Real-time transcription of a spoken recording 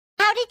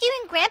did you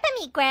and Grandpa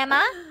meet,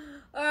 Grandma?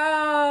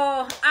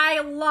 Oh, I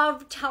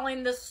love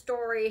telling this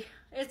story.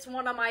 It's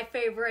one of my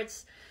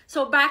favorites.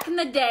 So back in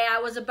the day, I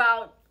was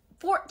about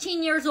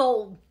 14 years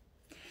old.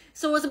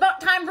 So it was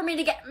about time for me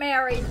to get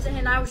married,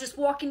 and I was just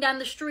walking down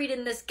the street,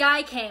 and this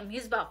guy came. He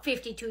was about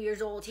 52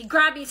 years old. He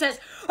grabbed me and says,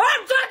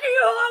 "I'm taking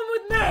you home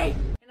with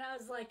me!" And I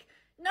was like,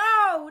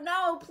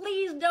 no,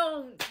 please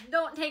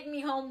don't take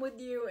me home with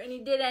you. And he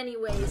did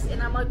anyways.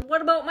 And I'm like,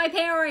 what about my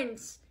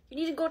parents? You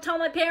need to go tell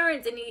my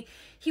parents. And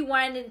he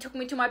went and took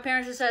me to my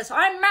parents and says,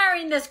 "I'm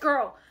marrying this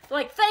girl." They're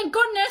like, "Thank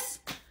goodness,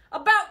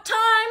 about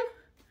time.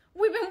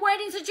 We've been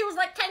waiting since she was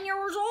like 10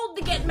 years old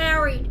to get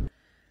married."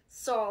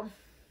 So,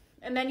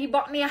 and then he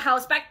bought me a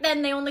house. Back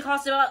then, they only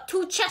cost about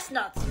 2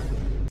 chestnuts.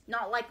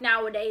 Not like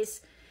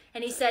nowadays.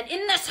 And he said,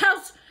 "In this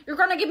house, you're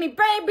going to give me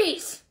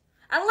babies.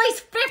 At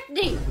least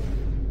 50.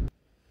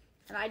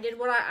 And I did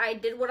what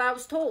I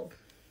was told.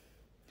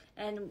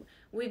 And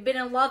we've been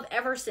in love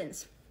ever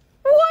since.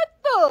 What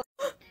the?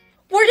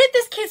 Where did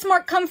this kiss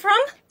mark come from?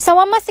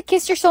 Someone must have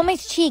kissed your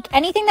soulmate's cheek.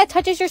 Anything that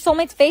touches your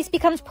soulmate's face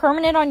becomes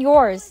permanent on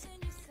yours.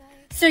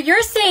 So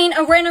you're saying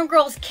a random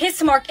girl's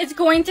kiss mark is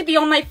going to be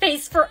on my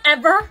face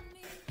forever?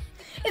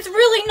 It's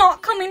really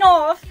not coming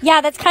off. Yeah,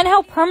 that's kind of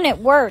how permanent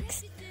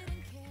works.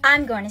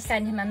 I'm going to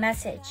send him a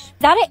message. Is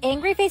that an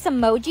angry face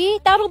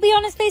emoji? That'll be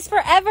on his face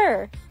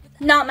forever.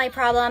 Not my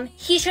problem.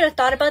 He should have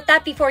thought about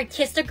that before he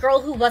kissed a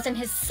girl who wasn't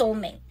his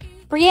soulmate.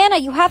 Brianna,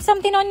 you have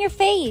something on your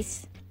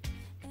face.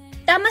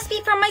 That must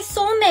be from my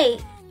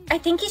soulmate. I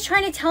think he's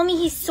trying to tell me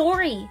he's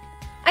sorry.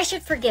 I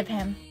should forgive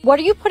him. What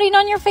are you putting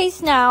on your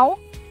face now?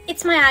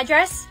 It's my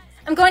address.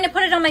 I'm going to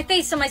put it on my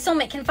face so my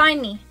soulmate can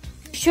find me.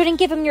 You shouldn't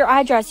give him your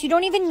address. You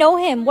don't even know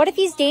him. What if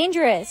he's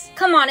dangerous?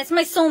 Come on, it's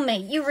my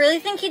soulmate. You really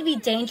think he'd be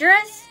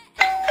dangerous?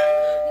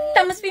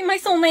 That must be my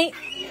soulmate.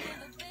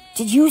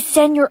 Did you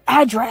send your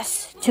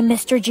address to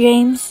Mr.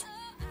 James?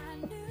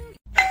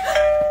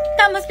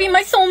 That must be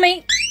my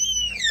soulmate.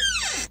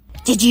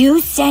 Did you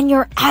send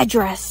your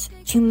address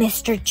to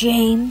Mr.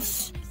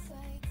 James?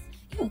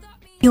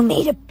 You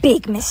made a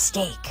big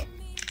mistake.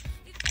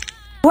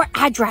 Your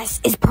address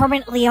is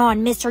permanently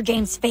on Mr.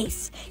 James'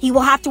 face. He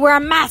will have to wear a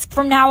mask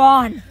from now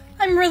on.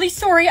 I'm really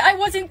sorry. I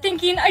wasn't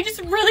thinking. I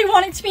just really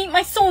wanted to meet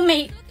my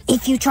soulmate.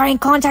 If you try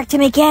and contact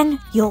him again,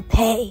 you'll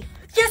pay.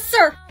 Yes,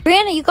 sir.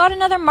 Brianna, you got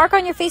another mark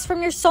on your face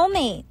from your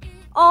soulmate.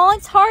 Aw,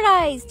 it's Hard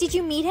Eyes. Did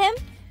you meet him?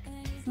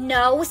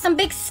 No, some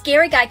big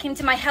scary guy came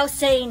to my house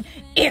saying,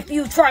 "If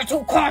you try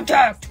to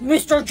contact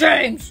Mr.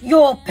 James,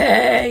 you'll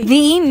pay."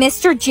 The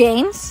Mr.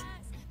 James?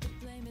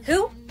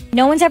 Who?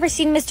 No one's ever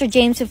seen Mr.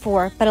 James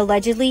before, but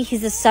allegedly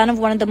he's the son of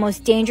one of the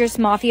most dangerous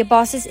mafia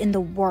bosses in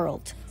the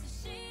world.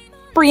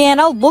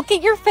 Brianna, look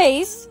at your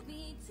face.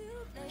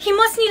 He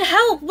must need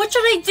help. What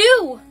should I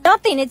do?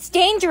 Nothing, it's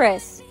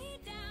dangerous.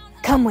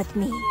 Come with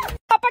me.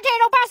 A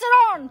potato, pass it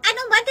on! I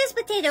don't want this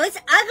potato. It's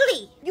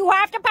ugly. You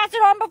have to pass it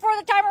on before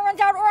the timer runs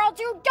out or else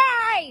you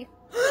die!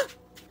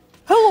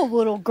 Hello,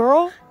 little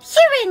girl.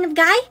 Here, random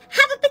guy.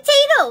 Have a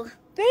potato.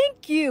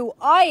 Thank you.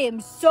 I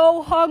am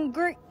so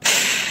hungry.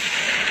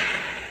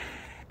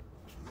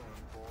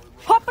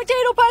 Hot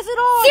potato, pass it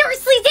on!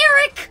 Seriously,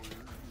 Derek!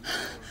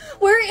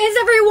 Where is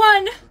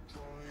everyone?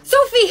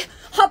 Sophie,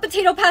 hot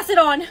potato, pass it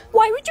on.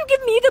 Why would you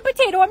give me the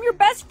potato? I'm your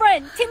best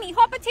friend. Timmy,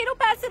 hot potato,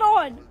 pass it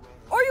on.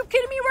 Are you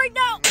kidding me right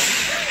now?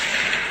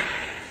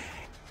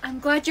 I'm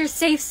glad you're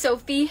safe,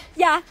 Sophie.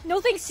 Yeah, no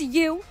thanks to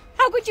you.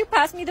 How could you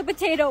pass me the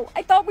potato?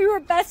 I thought we were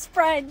best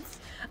friends.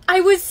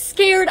 I was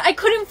scared. I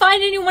couldn't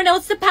find anyone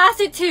else to pass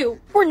it to.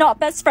 We're not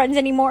best friends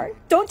anymore.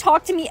 Don't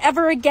talk to me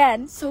ever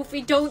again.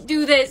 Sophie, don't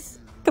do this.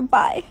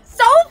 Goodbye.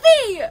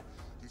 Sophie!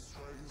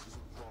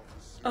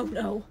 Oh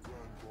no.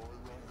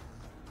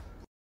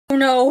 Oh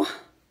no.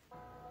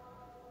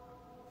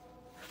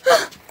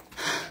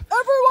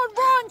 Everyone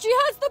run! She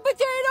has the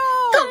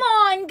potato! Come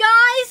on,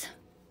 guys!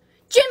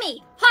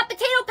 Jimmy, hot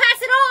potato,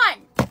 pass it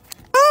on!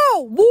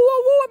 Oh! Whoa,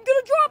 whoa, whoa! I'm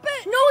gonna drop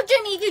it! No,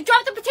 Jimmy, if you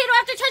drop the potato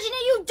after touching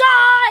it, you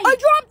die! I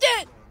dropped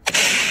it!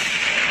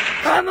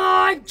 Come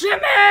on,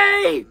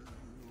 Jimmy!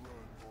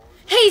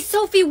 Hey,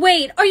 Sophie,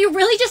 wait. Are you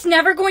really just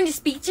never going to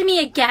speak to me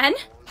again?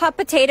 Hot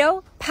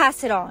potato,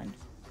 pass it on.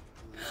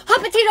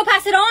 Hot potato,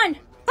 pass it on!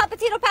 Hot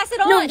potato, pass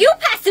it on! No, you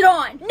pass it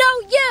on! No,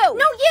 you!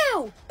 No,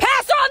 you!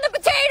 Pass on the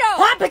potato!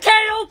 Hot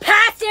potato,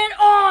 pass it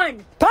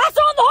on! Pass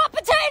on the hot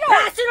potato!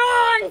 Pass it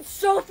on,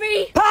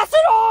 Sophie! Pass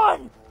it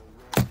on!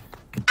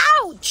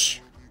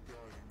 Ouch!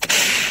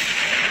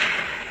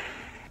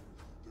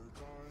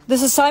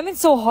 This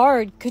assignment's so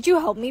hard. Could you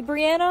help me,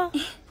 Brianna?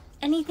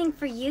 Anything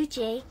for you,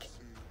 Jake.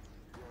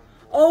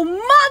 Oh,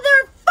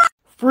 motherfucker!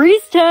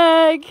 Freeze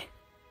tag!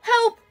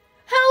 Help!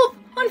 Help!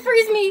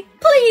 Unfreeze me,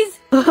 please!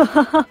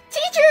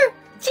 Teacher!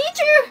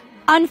 Teacher!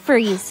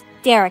 Unfreeze.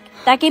 Derek,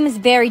 that game is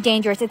very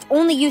dangerous. It's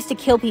only used to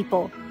kill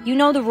people. You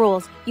know the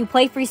rules. You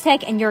play freeze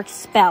tag and you're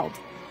expelled.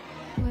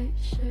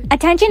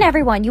 Attention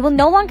everyone, you will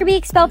no longer be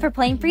expelled for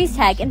playing freeze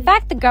tag. In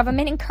fact, the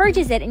government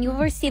encourages it and you will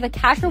receive a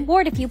cash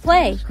reward if you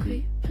play.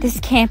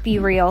 This can't be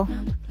real.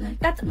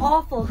 That's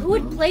awful. Who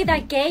would play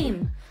that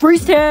game?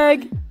 Freeze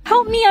tag!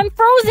 Help me, I'm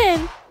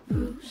frozen!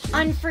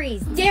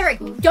 Unfreeze. Derek,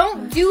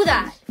 don't do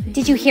that.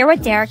 Did you hear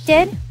what Derek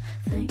did?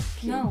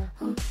 No.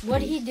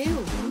 What'd he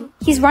do?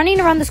 He's running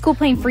around the school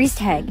playing freeze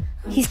tag.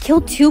 He's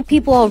killed 2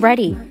 people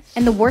already.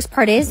 And the worst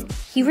part is,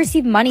 he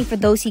received money for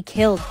those he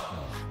killed.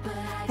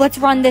 Let's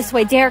run this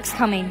way. Derek's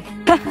coming.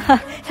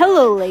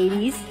 Hello,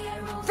 ladies.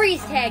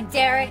 Freeze tag,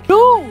 Derek.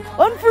 No!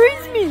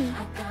 Unfreeze me!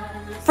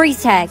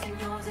 Freeze tag.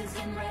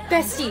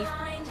 Bestie,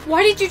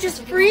 why did you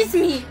just freeze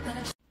me?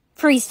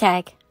 Freeze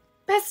tag.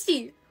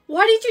 Bestie,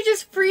 why did you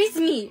just freeze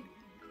me?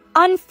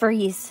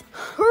 Unfreeze.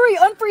 Hurry,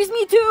 unfreeze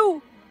me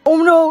too!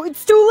 Oh no,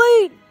 it's too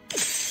late!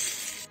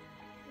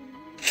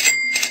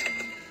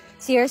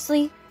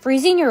 Seriously?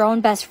 Freezing your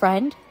own best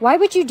friend? Why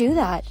would you do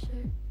that?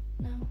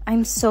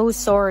 I'm so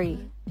sorry.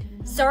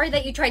 Sorry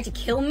that you tried to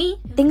kill me?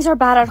 Things are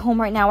bad at home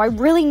right now. I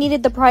really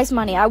needed the prize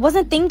money. I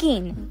wasn't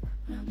thinking.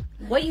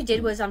 What you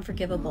did was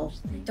unforgivable.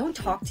 Don't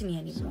talk to me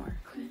anymore.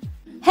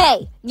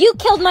 Hey, you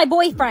killed my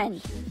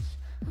boyfriend!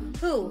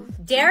 Who?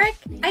 Derek?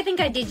 I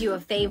think I did you a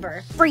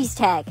favor. Freeze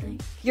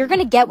tag. You're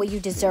gonna get what you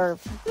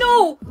deserve.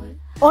 No!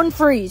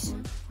 Unfreeze.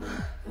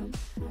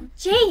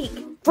 Jake!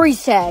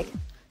 Freeze tag.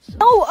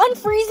 No,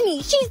 unfreeze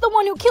me. She's the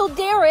one who killed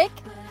Derek.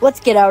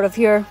 Let's get out of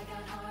here.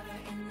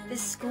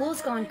 This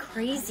school's gone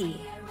crazy.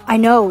 I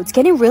know, it's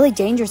getting really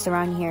dangerous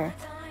around here.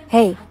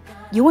 Hey,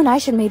 you and I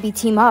should maybe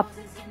team up.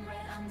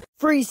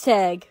 Freeze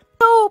tag.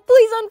 No,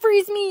 please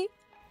unfreeze me.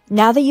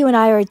 Now that you and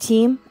I are a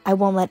team, I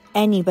won't let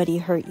anybody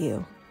hurt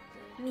you.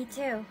 Me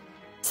too.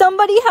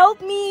 Somebody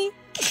help me.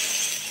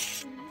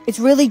 It's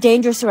really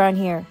dangerous around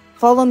here.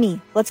 Follow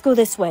me. Let's go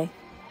this way.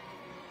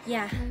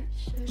 Yeah.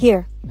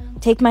 Here,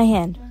 take my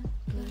hand.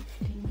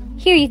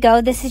 Here you go.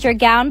 This is your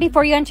gown.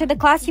 Before you enter the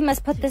class, you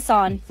must put this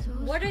on.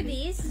 What are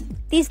these?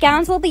 These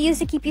gowns will be used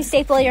to keep you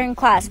safe while you're in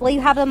class. While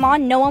you have them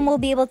on, no one will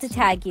be able to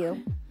tag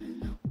you.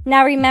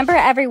 Now remember,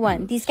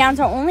 everyone, these gowns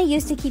are only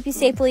used to keep you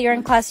safe while you're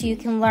in class so you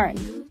can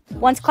learn.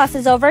 Once class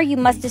is over, you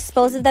must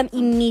dispose of them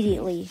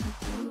immediately.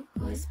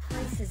 This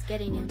place is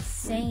getting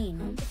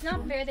insane. It's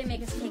not fair they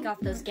make us take off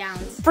those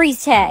gowns.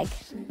 Freeze tag.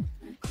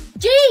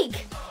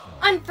 Jake!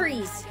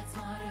 Unfreeze!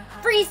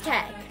 Freeze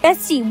tag!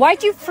 Bestie,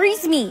 why'd you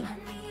freeze me?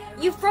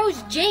 You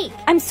froze Jake!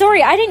 I'm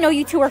sorry, I didn't know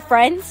you two were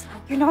friends.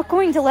 You're not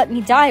going to let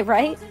me die,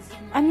 right?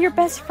 I'm your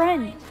best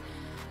friend.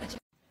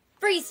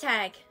 Freeze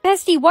tag!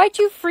 Bestie, why'd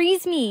you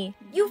freeze me?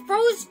 You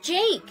froze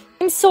Jake!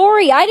 I'm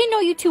sorry, I didn't know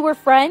you two were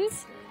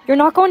friends. You're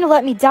not going to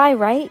let me die,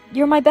 right?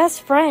 You're my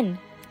best friend.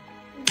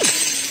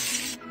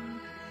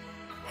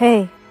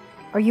 Hey,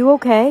 are you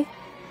okay?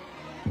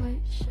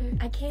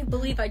 I can't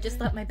believe I just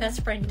let my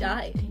best friend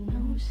die.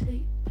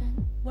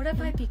 What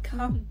have I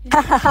become?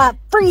 Hahaha,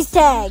 freeze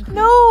tag!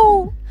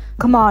 No!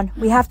 Come on,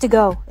 we have to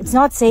go. It's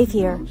not safe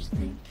here.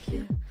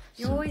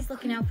 You're always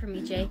looking out for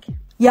me, Jake.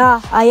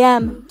 Yeah, I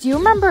am. Do you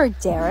remember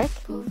Derek?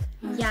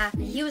 Yeah,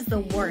 he was the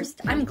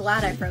worst. I'm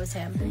glad I froze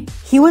him.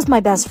 He was my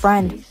best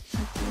friend.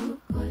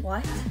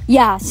 What?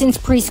 Yeah, since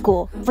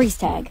preschool. Freeze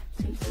tag.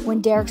 When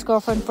Derek's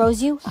girlfriend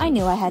froze you, I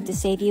knew I had to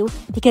save you,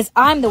 because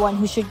I'm the one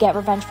who should get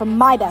revenge from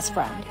my best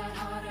friend.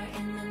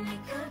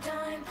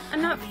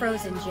 I'm not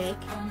frozen, Jake.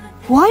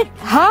 What?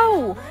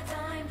 How?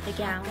 The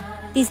gown.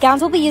 These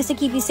gowns will be used to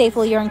keep you safe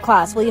while you're in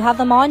class. While you have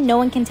them on, no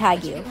one can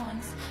tag you.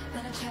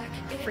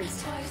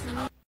 Freeze.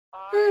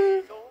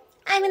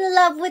 I'm in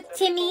love with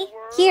Timmy.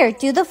 Here,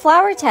 do the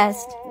flower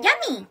test.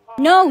 Yummy.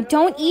 No,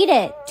 don't eat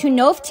it. To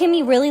know if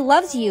Timmy really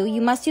loves you,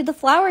 you must do the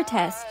flower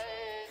test.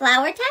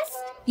 Flower test?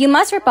 You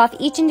must rip off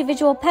each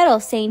individual petal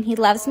saying he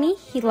loves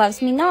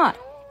me not.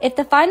 If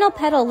the final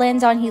petal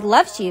lands on he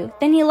loves you,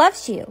 then he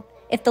loves you.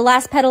 If the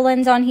last petal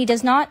lands on he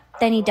does not,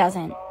 then he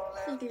doesn't.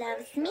 He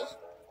loves me.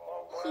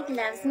 He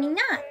loves me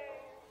not.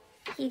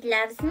 He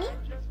loves me.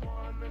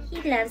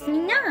 He loves me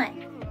not.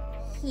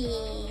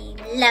 He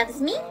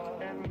loves me.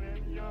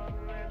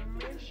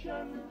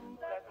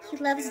 He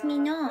loves me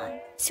not.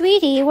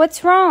 Sweetie,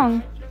 what's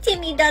wrong?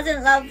 Timmy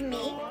doesn't love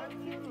me.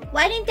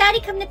 Why didn't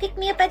Daddy come to pick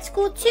me up at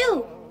school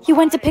too? He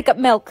went to pick up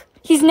milk.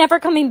 He's never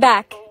coming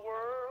back.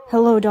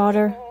 Hello,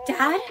 daughter.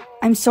 Dad?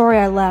 I'm sorry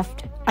I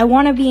left. I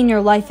want to be in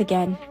your life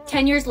again.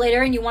 10 years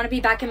later and you want to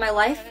be back in my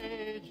life?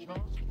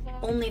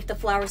 Only if the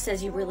flower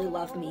says you really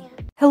love me.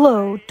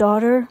 Hello,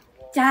 daughter.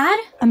 Dad?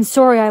 I'm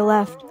sorry I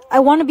left. I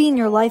want to be in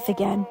your life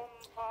again.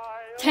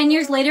 10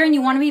 years later and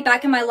you want to be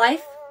back in my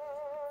life?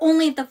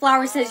 Only if the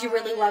flower says you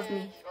really love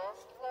me.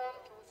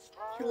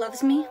 He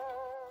loves me.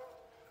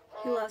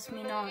 He loves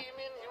me not.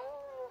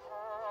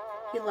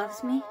 He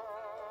loves me.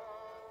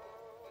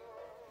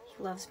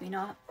 He loves me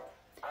not.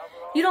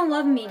 You don't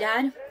love me,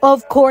 Dad.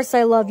 Of course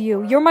I love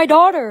you. You're my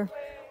daughter.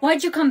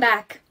 Why'd you come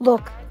back?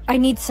 Look, I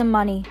need some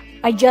money.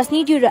 I just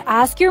need you to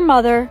ask your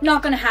mother.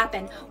 Not gonna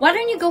happen. Why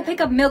don't you go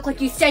pick up milk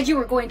like you said you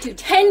were going to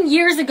 10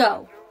 years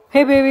ago?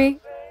 Hey, baby.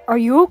 Are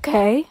you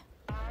okay?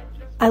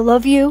 I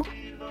love you.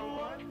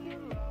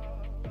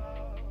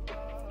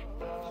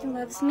 He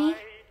loves me.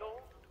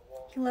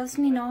 He loves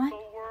me not.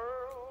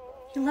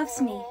 He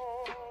loves me.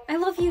 I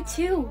love you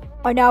too.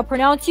 I now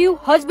pronounce you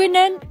husband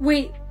and...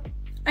 Wait.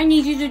 I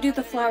need you to do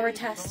the flower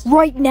test.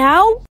 Right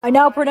now? I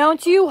now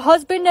pronounce you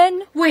husband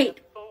and... Wait.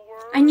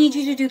 I need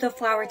you to do the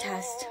flower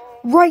test.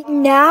 Right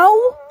now?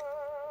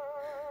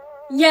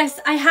 Yes,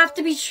 I have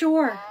to be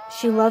sure.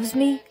 She loves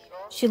me.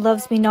 She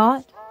loves me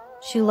not.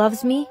 She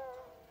loves me.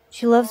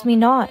 She loves me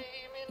not.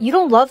 You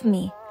don't love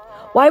me.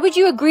 Why would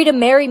you agree to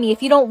marry me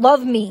if you don't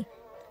love me?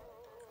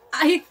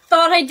 I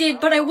thought I did,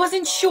 but I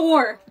wasn't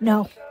sure.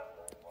 No,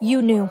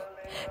 you knew.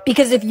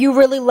 Because if you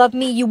really loved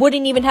me, you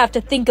wouldn't even have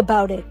to think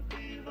about it.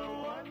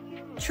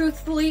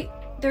 Truthfully,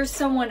 there's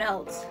someone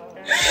else.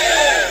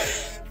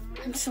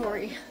 I'm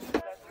sorry.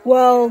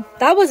 Well,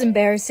 that was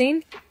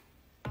embarrassing.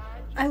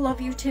 I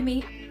love you,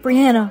 Timmy.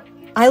 Brianna,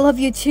 I love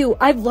you too.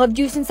 I've loved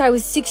you since I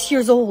was 6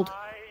 years old.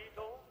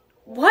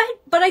 What?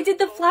 But I did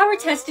the flower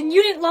test and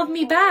you didn't love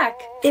me back.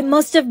 It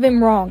must have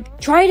been wrong.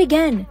 Try it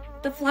again.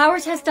 The flower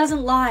test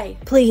doesn't lie.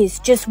 Please,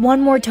 just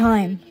one more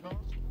time.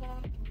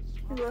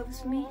 He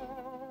loves me.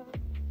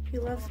 He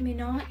loves me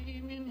not.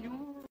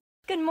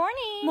 Good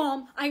morning.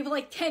 Mom, I have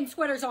like 10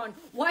 sweaters on.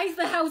 Why is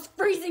the house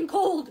freezing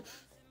cold?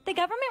 The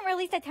government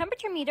released a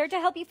temperature meter to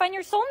help you find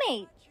your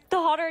soulmate. The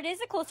hotter it is,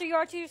 the closer you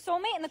are to your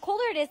soulmate, and the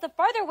colder it is, the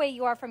farther away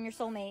you are from your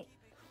soulmate.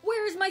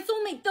 Where is my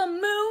soulmate? The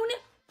moon?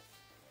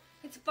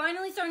 It's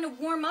finally starting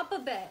to warm up a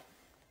bit.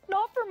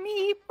 Not for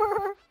me,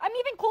 brr. I'm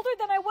even colder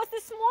than I was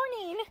this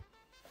morning.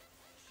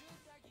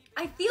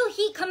 I feel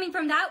heat coming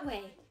from that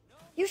way.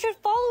 You should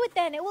follow it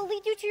then. It will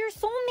lead you to your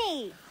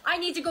soulmate. I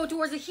need to go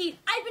towards the heat.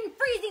 I've been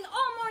freezing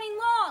all morning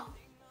long.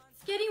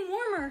 It's getting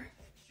warmer.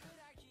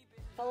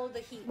 Follow the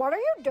heat. What are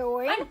you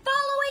doing? I'm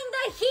following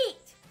the heat.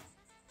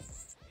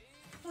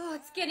 Oh,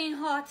 it's getting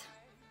hot.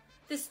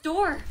 This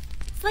door,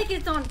 it's like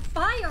it's on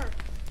fire.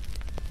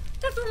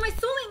 That's where my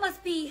soulmate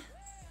must be.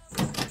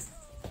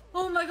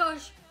 Oh my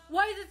gosh,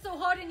 why is it so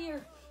hot in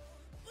here?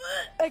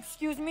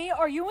 Excuse me,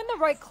 are you in the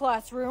right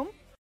classroom?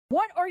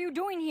 What are you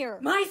doing here?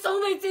 My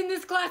soulmate's in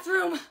this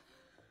classroom.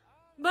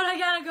 But I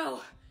gotta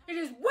go. It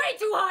is way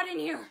too hot in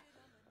here.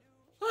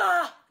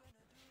 Ah!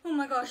 Oh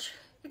my gosh,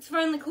 it's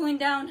finally cooling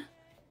down.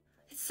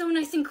 It's so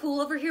nice and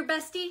cool over here,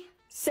 bestie.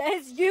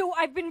 Says you,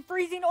 I've been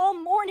freezing all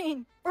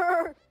morning.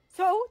 Brr.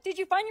 So, did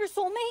you find your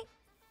soulmate?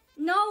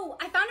 No,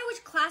 I found out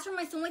which classroom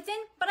my soulmate's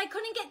in, but I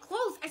couldn't get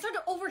close. I started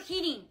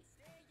overheating.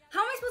 How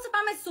am I supposed to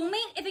find my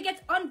soulmate if it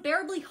gets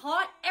unbearably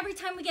hot every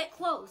time we get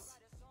close?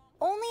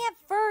 Only at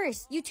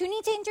first. You two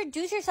need to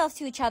introduce yourselves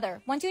to each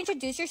other. Once you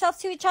introduce yourselves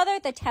to each other,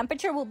 the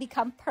temperature will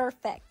become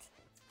perfect.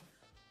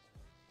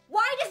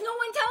 Why does no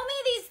one tell me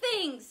these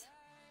things?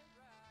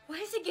 Why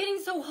is it getting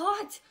so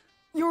hot?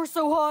 You're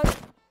so hot.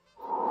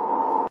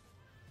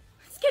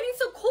 It's getting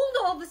so cold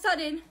all of a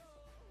sudden.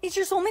 Is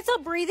your soulmate still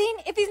breathing?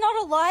 If he's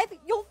not alive,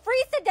 you'll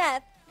freeze to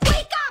death.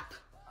 Wake up!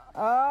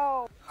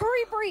 Oh.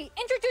 Hurry, Bree.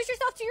 Introduce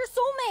yourself to your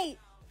soulmate.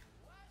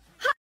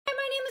 Hi,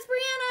 my name is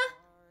Brianna.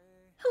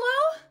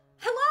 Hello?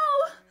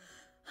 Hello?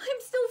 I'm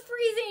still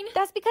freezing.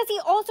 That's because he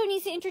also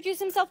needs to introduce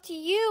himself to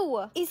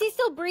you. Is he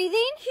still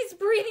breathing? He's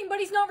breathing, but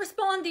he's not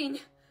responding.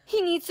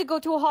 He needs to go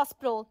to a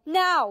hospital.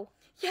 Now.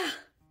 Yeah.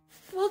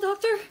 Well,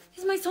 doctor,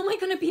 is my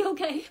soulmate gonna be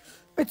okay?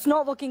 It's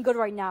not looking good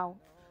right now.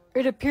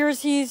 It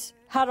appears he's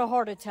had a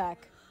heart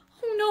attack.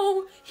 Oh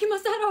no, he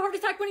must have had a heart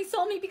attack when he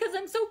saw me because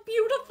I'm so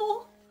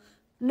beautiful.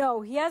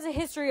 No, he has a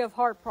history of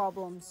heart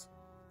problems.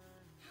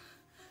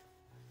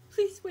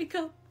 Please wake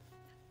up.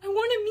 I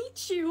want to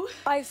meet you.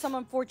 I have some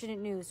unfortunate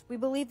news. We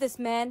believe this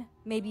man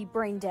may be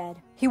brain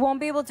dead. He won't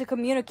be able to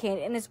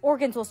communicate and his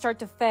organs will start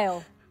to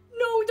fail.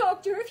 No,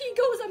 doctor, if he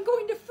goes, I'm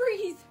going to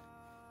freeze.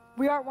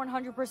 We aren't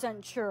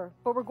 100% sure,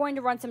 but we're going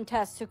to run some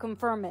tests to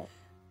confirm it.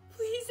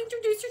 Please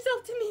introduce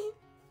yourself to me.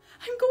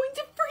 I'm going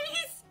to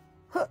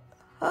freeze.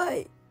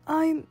 Hi,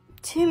 I'm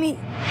Timmy.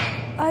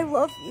 I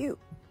love you.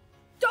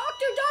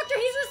 Doctor,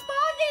 he's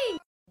responding.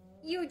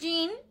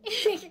 Eugene,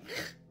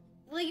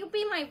 will you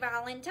be my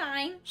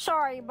Valentine?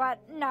 Sorry, but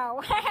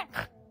no.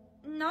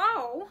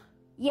 No.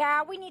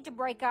 Yeah, we need to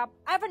break up.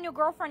 I have a new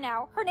girlfriend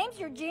now. Her name's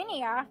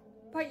Eugenia.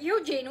 But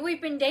Eugene,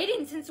 we've been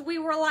dating since we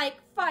were like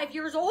 5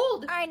 years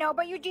old. I know,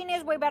 but Eugenia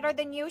is way better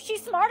than you.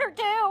 She's smarter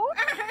too.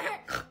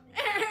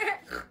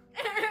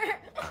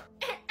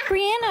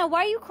 Brianna,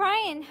 why are you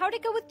crying? How'd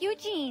it go with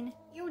Eugene?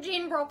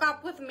 Eugene broke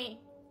up with me.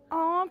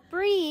 Aw,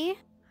 Bree.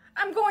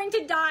 I'm going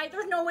to die.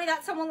 There's no way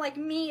that someone like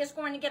me is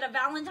going to get a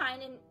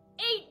Valentine in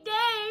 8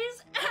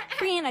 days.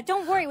 Brianna,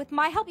 don't worry. With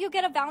my help, you'll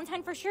get a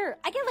Valentine for sure.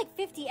 I get like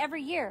 50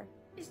 every year.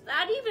 Is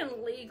that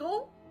even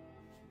legal?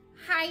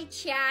 Hi,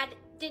 Chad.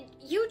 Did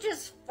you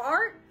just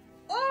fart?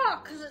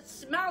 Oh, because it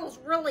smells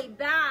really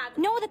bad.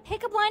 No, the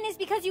pickup line is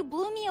because you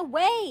blew me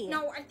away.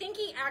 No, I think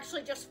he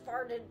actually just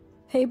farted.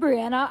 Hey,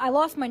 Brianna, I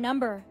lost my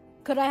number.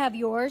 Could I have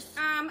yours?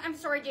 I'm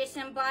sorry,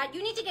 Jason, but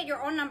you need to get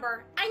your own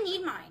number. I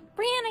need mine.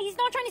 Brianna, he's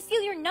not trying to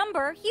steal your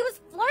number. He was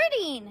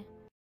flirting.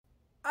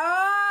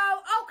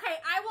 Oh, okay.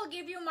 I will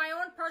give you my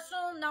own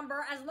personal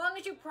number as long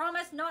as you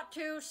promise not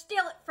to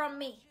steal it from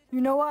me. You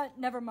know what?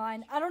 Never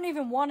mind. I don't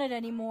even want it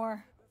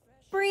anymore.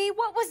 Bree,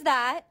 what was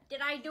that?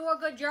 Did I do a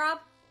good job?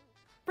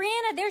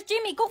 Brianna, there's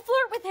Jimmy. Go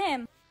flirt with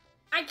him.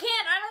 I can't.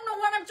 I don't know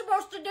what I'm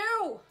supposed to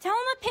do. Tell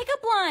him a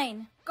pickup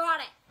line.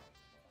 Got it.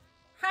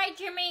 Hi,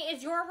 Jimmy.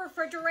 Is your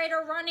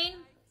refrigerator running?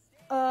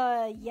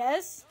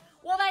 Yes.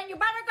 Well, then you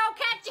better go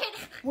catch it.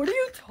 What are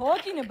you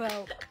talking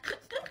about?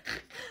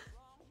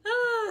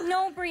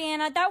 No,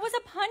 Brianna, that was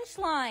a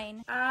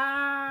punchline.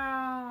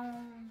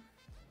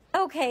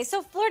 Okay,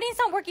 so flirting's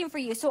not working for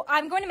you, so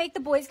I'm going to make the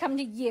boys come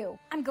to you.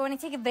 I'm going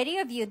to take a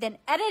video of you, then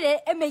edit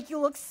it and make you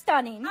look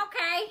stunning.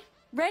 Okay.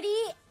 Ready?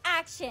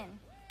 Action.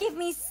 Give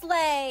me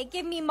slay.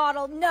 Give me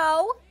model.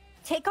 No.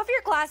 Take off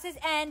your glasses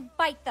and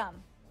bite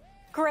them.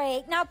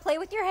 Great. Now play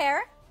with your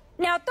hair.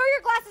 Now throw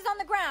your glasses on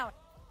the ground.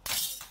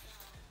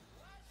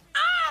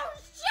 Oh,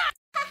 shit!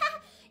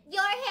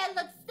 Your hair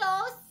looks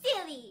so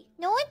silly.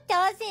 No, it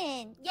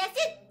doesn't. Yes,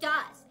 it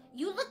does.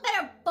 You look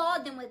better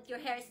bald than with your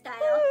hairstyle.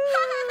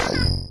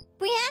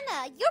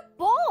 Brianna, you're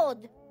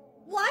bald.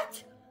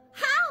 What?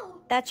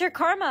 How? That's your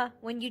karma.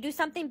 When you do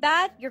something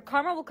bad, your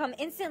karma will come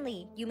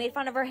instantly. You made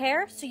fun of her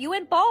hair, so you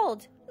went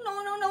bald.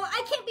 No,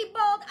 I can't be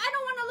bald. I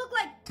don't want to look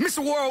like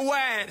Mr.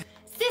 Worldwide.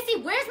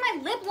 Sissy, where's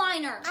my lip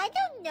liner? I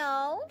don't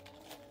know.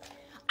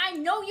 I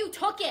know you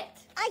took it.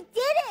 I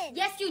didn't.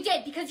 Yes, you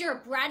did, because you're a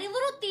bratty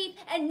little thief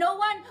and no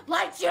one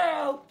likes you.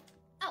 Oh,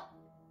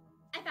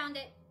 I found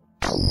it.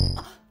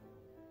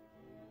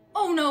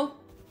 Oh, no.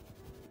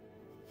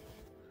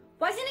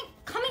 Why isn't it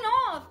coming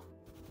off?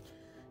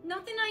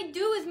 Nothing I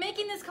do is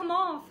making this come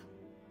off.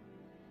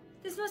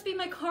 This must be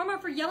my karma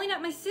for yelling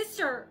at my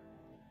sister.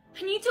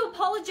 I need to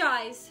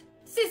apologize.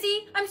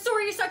 Sissy, I'm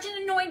sorry you're such an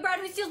annoying brat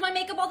who steals my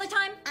makeup all the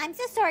time. I'm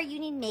so sorry you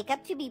need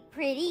makeup to be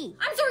pretty.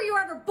 I'm sorry you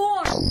were ever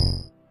born.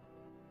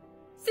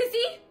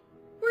 Sissy,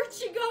 where'd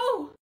she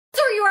go?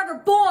 Sorry you were ever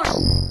born.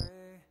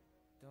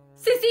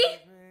 Sissy,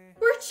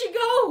 where'd she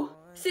go?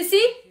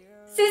 Sissy?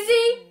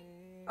 Sissy?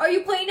 Are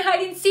you playing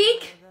hide and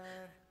seek?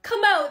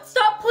 Come out,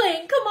 stop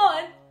playing, come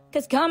on.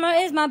 Cause karma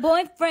is my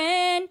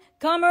boyfriend.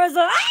 Karma is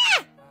a...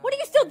 Ah! What are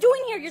you still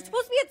doing here? You're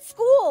supposed to be at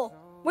school.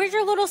 Where's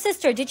your little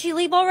sister? Did she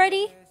leave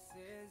already?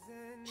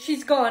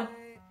 She's gone.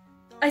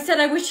 I said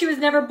I wish she was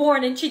never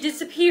born and she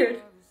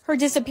disappeared. Her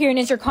disappearing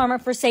is your karma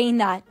for saying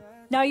that.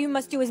 Now you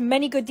must do as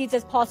many good deeds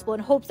as possible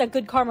in hopes that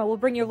good karma will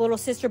bring your little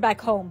sister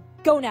back home.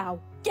 Go now.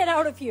 Get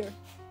out of here.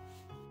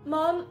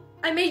 Mom,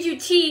 I made you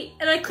tea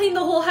and I cleaned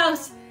the whole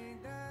house.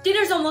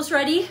 Dinner's almost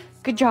ready.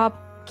 Good job.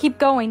 Keep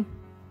going.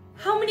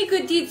 How many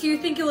good deeds do you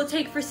think it will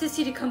take for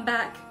Sissy to come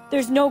back?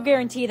 There's no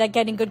guarantee that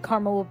getting good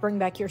karma will bring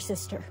back your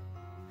sister.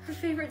 Her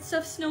favorite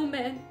stuffed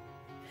snowman.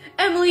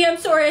 Emily, I'm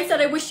sorry I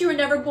said I wish you were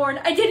never born.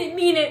 I didn't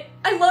mean it.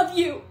 I love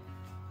you.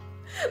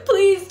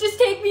 Please, just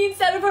take me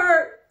instead of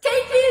her.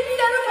 Take me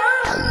instead of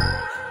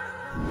her.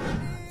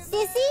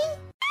 Sissy?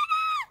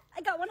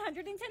 I got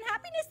 110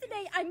 happiness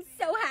today. I'm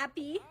so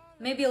happy.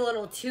 Maybe a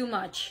little too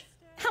much.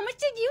 How much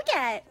did you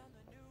get?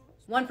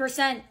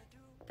 1%.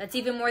 That's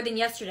even more than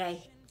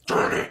yesterday.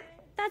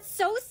 That's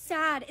so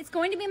sad. It's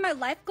going to be my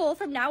life goal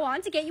from now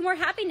on to get you more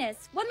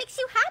happiness. What makes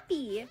you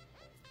happy?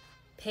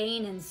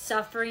 Pain and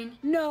suffering.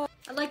 No.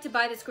 I'd like to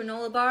buy this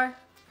granola bar.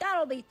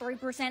 That'll be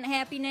 3%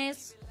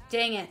 happiness.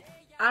 Dang it.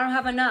 I don't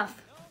have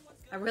enough.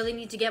 I really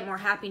need to get more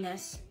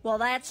happiness. Well,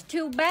 that's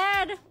too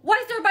bad. Why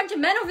is there a bunch of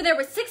men over there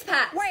with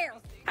six-packs? Where?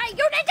 Hey,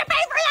 you need to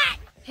pay for that!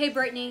 Hey,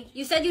 Brittany,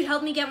 you said you'd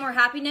help me get more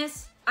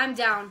happiness? I'm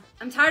down.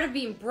 I'm tired of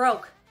being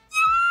broke.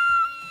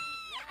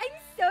 I'm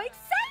so excited!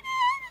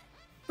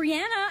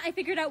 Brianna, I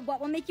figured out what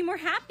will make you more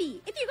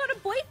happy. If you got a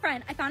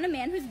boyfriend, I found a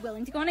man who's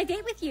willing to go on a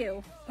date with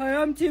you. Hi,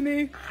 I'm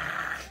Timmy.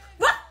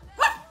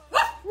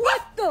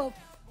 What the?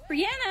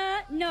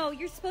 Brianna, no,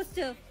 you're supposed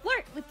to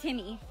flirt with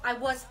Timmy. I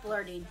was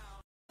flirting.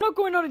 I'm not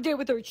going on a date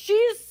with her. She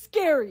is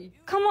scary.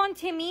 Come on,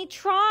 Timmy,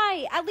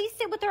 try. At least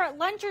sit with her at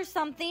lunch or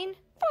something.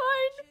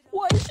 Fine.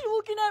 Why is she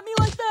looking at me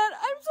like that?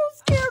 I'm so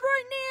scared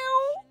right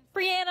now.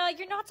 Brianna,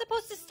 you're not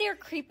supposed to stare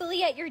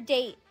creepily at your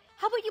date.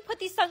 How about you put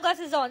these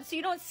sunglasses on so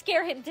you don't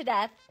scare him to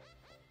death?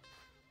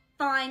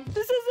 Fine.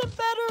 This isn't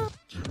better.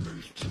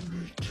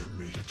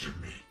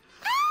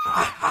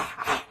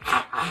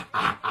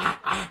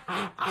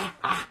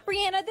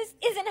 Brianna, this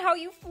isn't how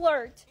you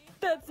flirt.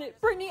 That's it.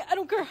 Brittany, I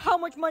don't care how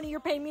much money you're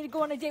paying me to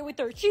go on a date with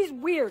her. She's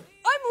weird.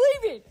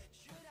 I'm leaving.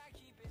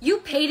 You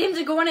paid him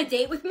to go on a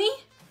date with me?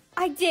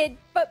 I did,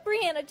 but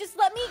Brianna, just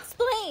let me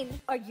explain.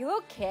 Are you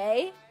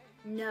okay?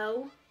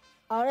 No.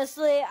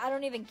 Honestly, I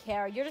don't even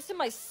care. You're just in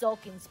my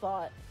sulking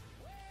spot.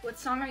 What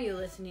song are you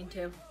listening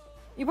to?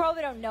 You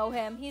probably don't know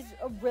him. He's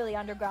a really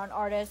underground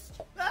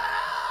artist.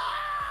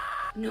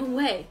 No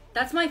way.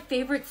 That's my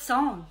favorite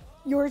song.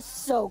 You're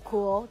so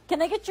cool.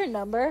 Can I get your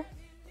number?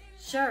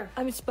 Sure.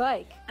 I'm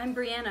Spike. I'm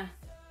Brianna.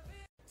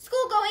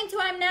 School going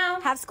time now.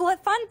 Have school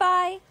at fun.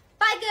 Bye.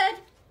 Bye,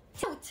 good.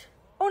 Toot.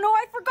 Oh no,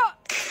 I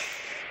forgot.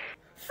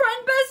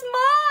 Friend best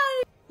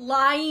mine.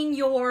 Lying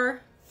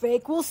your.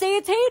 Fake will say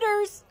it's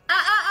haters.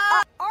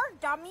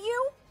 RW?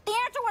 The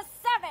answer was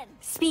 7.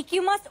 Speak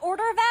you must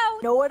order of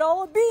out. Know it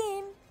all a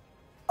bean.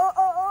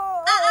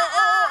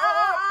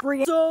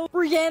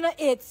 Brianna,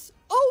 it's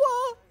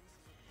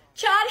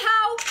Chad,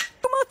 how?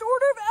 You must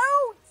order of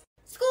out.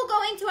 School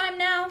going time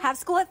now. Have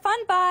school at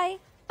fun. Bye.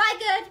 Bye,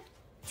 good.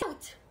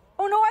 Toot.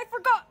 Oh no, I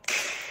forgot.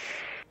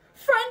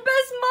 Friend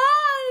best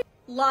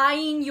mine.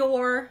 Lying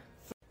your.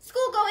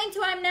 School going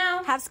time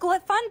now. Have school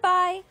at fun.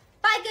 Bye.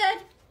 Bye,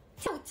 good.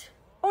 Toot.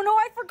 Oh no,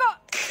 I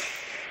forgot.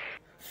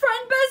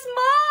 Friend best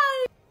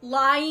mine.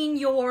 Lying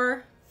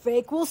your.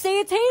 Fake will say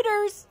it's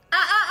haters.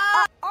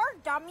 Are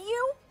dumb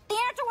you? The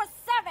answer was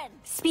 7.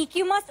 Speak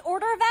you must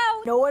order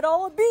vow. Know it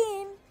all a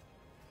bean.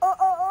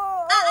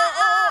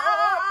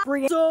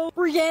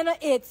 Brianna,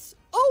 it's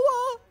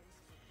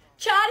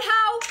Chad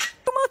how.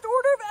 You must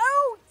order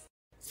out.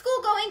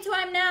 School going to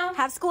I'm now.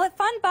 Have school at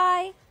fun.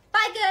 Bye.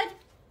 Bye good.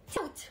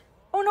 Toot.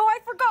 Oh no, I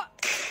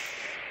forgot.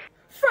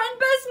 Friend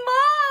best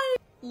mine.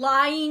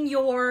 Lying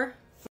your.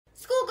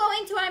 School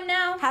going to I'm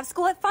now. Have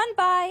school at fun.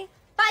 Bye.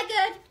 Bye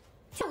good.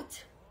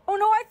 Toot. Oh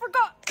no, I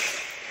forgot.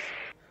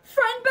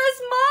 Friend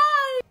best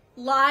mine.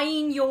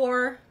 Lying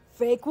your.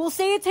 Fake will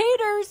say it's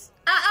haters.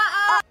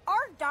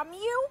 Are dumb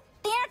you?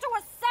 The answer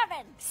was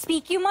 7.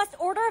 Speak you must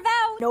order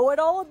vow. Know it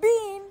all a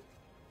bean.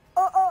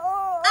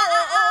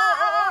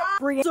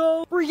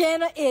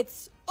 Brianna,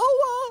 it's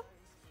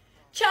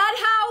Chad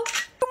how.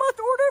 You must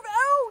order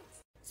out.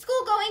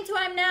 School going to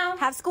I'm now.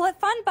 Have school at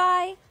fun.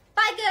 Bye.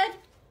 Bye good.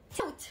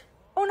 Toot.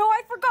 Oh no,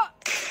 I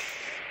forgot.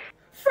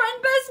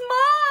 Friend best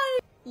mine.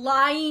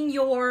 Lying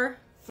your.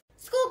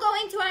 School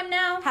going to I'm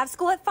now. Have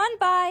school at fun.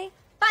 Bye.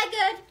 Bye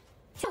good.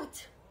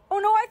 Toot. Oh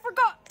no, I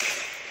forgot.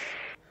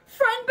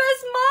 Friend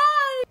best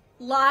mine.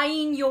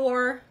 Lying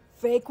your.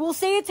 Fake will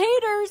say it's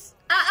haters.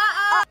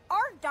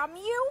 Are dumb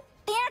you?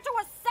 The answer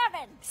was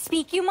 7.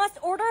 Speak you must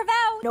order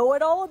vow. Know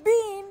it all a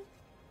bean.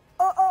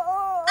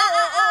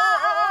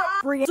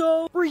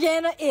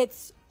 Brianna,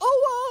 it's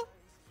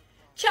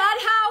Chad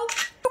how.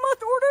 You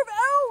must order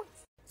out.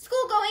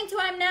 School going to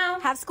I'm now.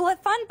 Have school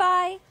at fun.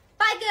 Bye.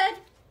 Bye good.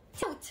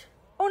 Toot.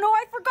 Oh no,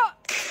 I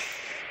forgot.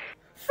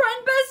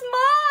 Friend best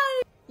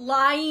mine.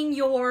 Lying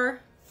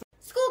your.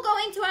 School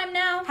going to I'm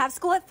now. Have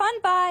school at fun.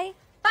 Bye.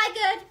 Bye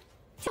good.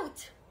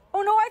 Toot.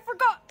 Oh no, I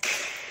forgot.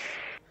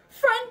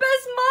 Friend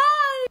best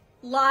mine.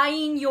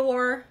 Lying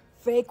your.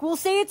 Fake will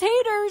say it's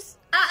haters.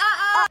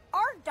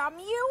 Are dumb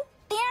you?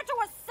 The answer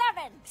was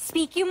 7.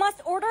 Speak you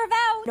must order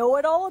vow. Know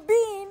it all a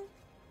bean.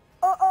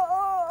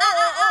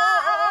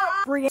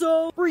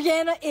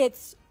 Brianna,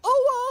 it's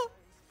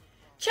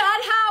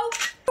Chad how.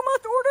 You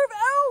must order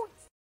out.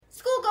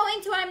 School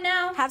going to I'm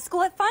now. Have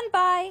school at fun.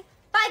 Bye.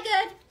 Bye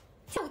good.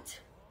 Toot.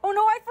 Oh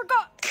no, I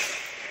forgot.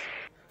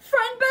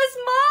 Friend best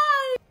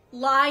mine.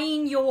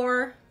 Lying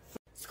your.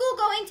 School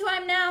going to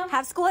I'm now.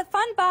 Have school at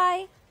fun.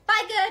 Bye.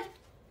 Bye good.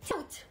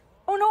 Toot.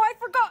 Oh no, I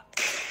forgot.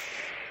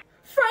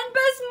 Friend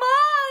best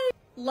mine.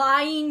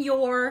 Lying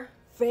your.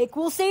 Fake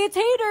will say it's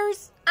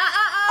haters.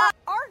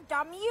 Are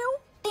dumb you?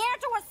 The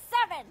answer was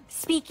 7.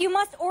 Speak you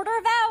must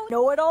order vow.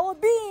 Know it all a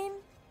bean.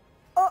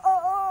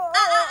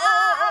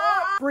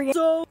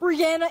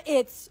 Brianna,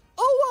 it's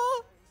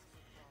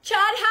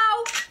Chad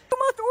how. You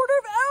must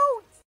order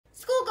out.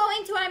 School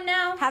going to I'm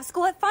now. Have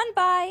school at fun.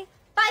 Bye.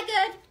 Bye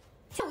good.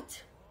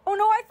 Toot. Oh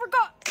no, I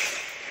forgot.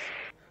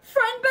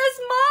 Friend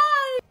best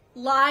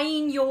mine.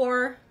 Lying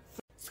your.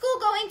 School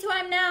going to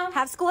I'm now.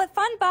 Have school at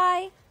fun.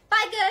 Bye.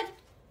 Bye good.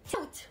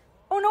 Toot.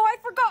 Oh no, I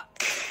forgot.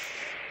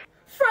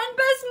 Friend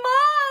best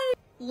mine.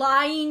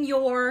 Lying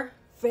your.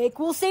 Fake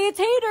will say it's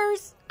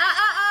haters.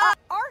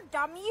 Are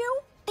dumb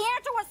you? The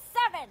answer was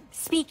 7.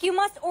 Speak you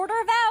must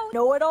order vow.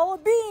 Know it all a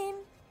bean.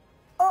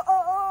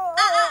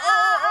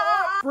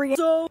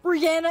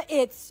 Brianna,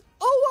 it's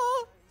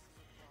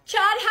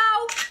Chad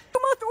how.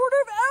 You must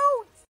order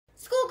out.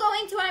 School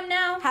going to I'm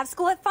now. Have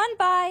school at fun.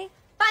 Bye.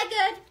 Bye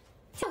good.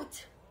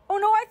 Toot. Oh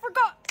no, I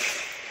forgot.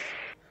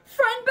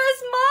 Friend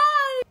best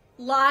mine.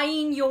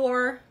 Lying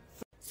your.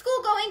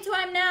 School going to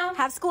I'm now.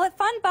 Have school at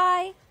fun.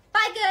 Bye.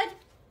 Bye good.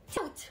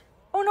 Toot.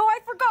 Oh no, I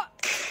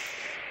forgot.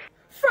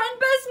 Friend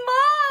best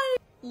mine.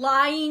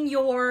 Lying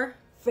your.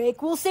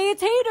 Fake will say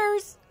it's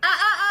haters.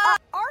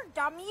 Are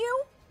dumb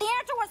you? The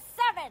answer was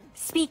 7.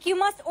 Speak you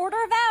must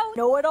order vow.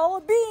 Know it all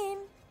a bean.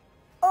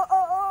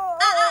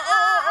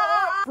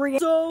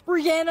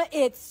 Brianna,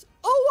 it's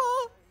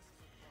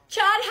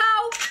Chad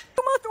how.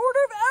 You must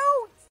order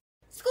out.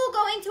 School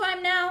going to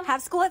I'm now.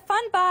 Have school at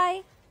fun.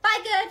 Bye.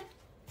 Bye good.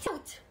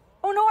 Toot.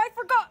 Oh no, I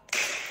forgot.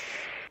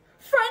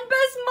 Friend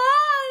best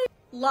mine.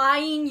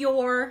 Lying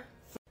your.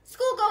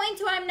 School going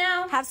to I'm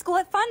now. Have school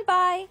at fun.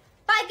 Bye.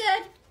 Bye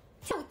good.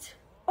 Toot.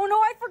 Oh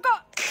no, I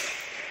forgot.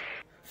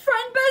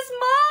 Friend best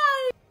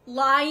mine.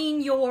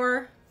 Lying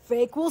your.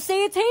 Fake will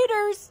say it's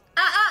haters.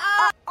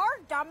 Are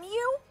dumb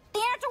you? The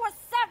answer was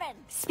 7.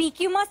 Speak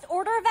you must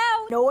order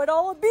vow. Know it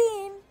all a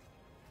bean.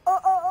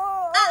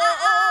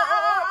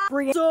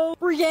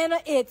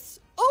 Brianna, it's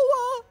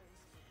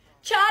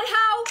Chad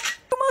how.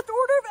 You must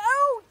order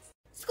out.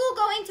 School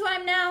going to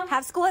I'm now.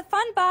 Have school at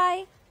fun.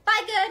 Bye.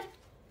 Bye good.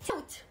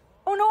 Toot.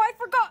 Oh no, I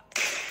forgot.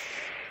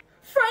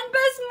 Friend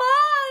best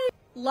mine.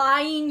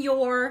 Lying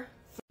your.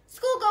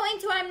 School going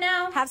to I'm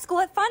now. Have school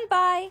at fun.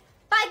 Bye.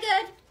 Bye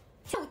good.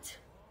 Toot.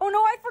 Oh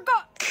no, I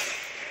forgot.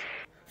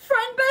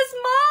 Friend best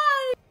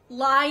mine.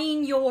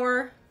 Lying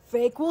your.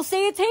 Fake will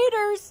say it's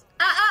haters.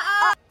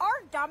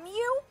 Are dumb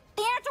you?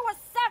 The answer was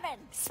 7.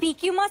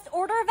 Speak you must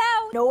order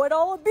vow. Know it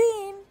all a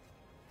bean.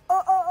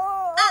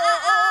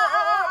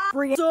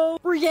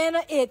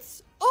 Brianna,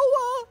 it's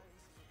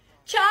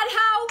Chad,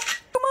 how?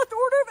 You must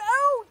order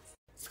out!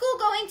 School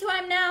going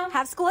time now.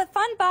 Have school at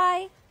fun,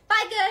 bye.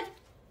 Bye, good.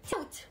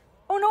 Toot.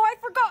 Oh no, I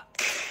forgot!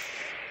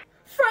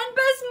 Friend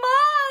best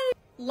mine.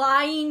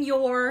 Lying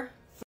your.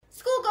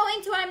 School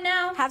going time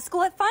now. Have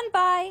school at fun,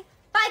 bye.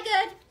 Bye,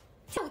 good.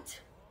 Toot.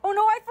 Oh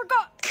no, I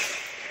forgot!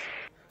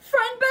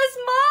 Friend best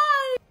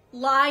mine.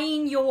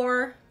 Lying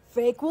your.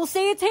 Fake will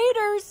say it's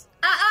haters!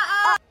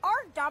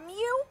 Are dumb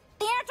you?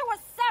 The answer was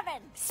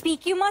 7.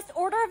 Speak you must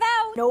order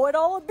vow. Know it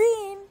all a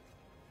bean!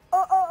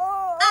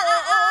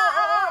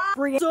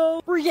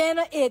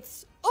 Brianna,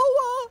 it's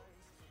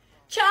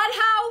Chad,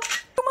 how?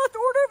 You must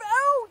order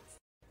out!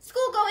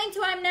 School going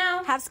time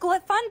now. Have school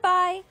at fun,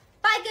 bye.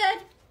 Bye,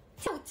 good.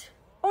 Toot.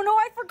 Oh no,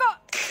 I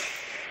forgot!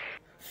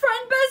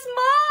 Friend best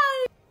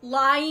mine.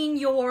 Lying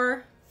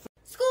your.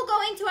 School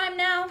going time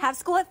now. Have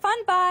school at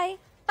fun, bye.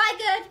 Bye,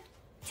 good.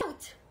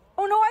 Toot.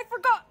 Oh no, I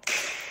forgot!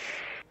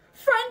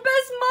 Friend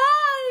best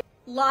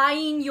mine.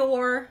 Lying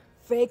your.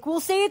 Fake will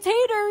say it's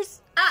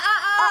haters!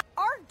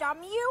 Are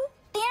dumb you?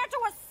 The answer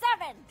was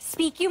 7.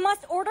 Speak you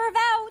must order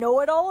vow. Know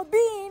it all a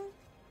bean!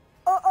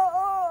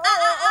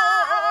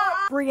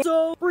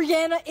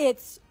 Brianna,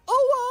 it's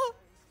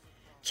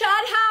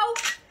Chad, how?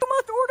 You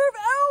must order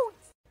out!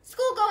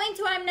 School going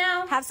time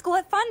now. Have school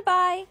at fun,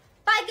 bye.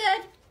 Bye,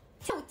 good.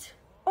 Toot.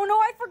 Oh no,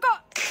 I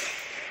forgot!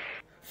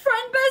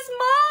 Friend best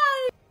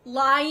mine.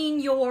 Lying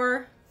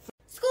your.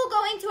 School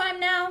going time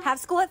now. Have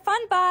school at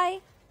fun,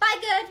 bye. Bye,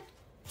 good.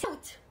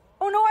 Toot.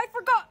 Oh no, I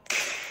forgot!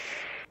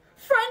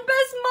 Friend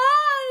best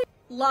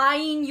mine.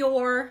 Lying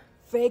your.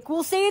 Fake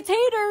will say it's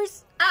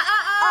haters!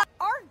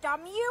 Are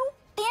dumb you?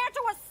 The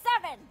answer was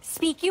 7.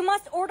 Speak you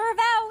must order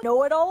vow.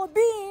 Know it all a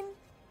bean!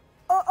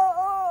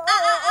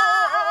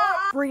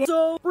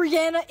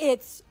 Brianna,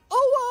 it's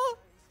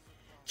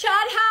Chad,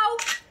 how?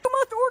 You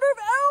must order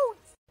out!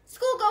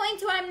 School going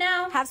time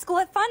now. Have school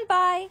at fun,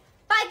 bye.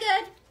 Bye,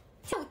 good.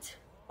 Toot.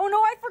 Oh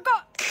no, I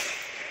forgot!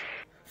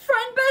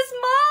 Friend best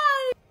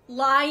mine.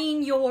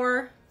 Lying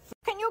your.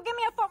 Can you give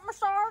me a foot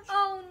massage?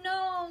 Oh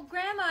no,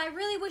 Grandma, I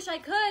really wish I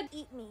could.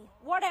 Eat me.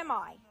 What am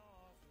I?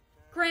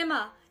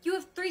 Grandma, you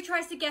have 3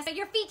 tries to guess that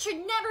your feet should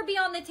never be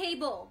on the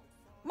table.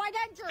 My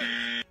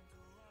denture.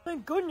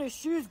 Thank goodness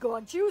she's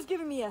gone. She was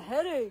giving me a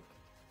headache.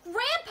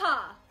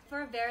 Grandpa!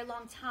 For a very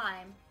long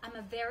time, I'm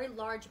a very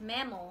large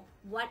mammal.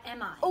 What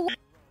am I? Oh.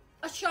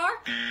 A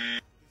shark?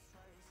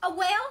 A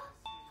whale?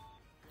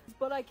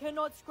 But I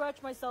cannot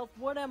scratch myself.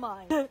 What am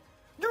I?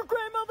 Your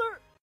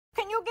grandmother!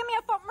 Can you give me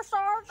a foot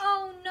massage?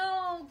 Oh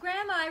no,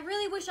 Grandma, I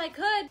really wish I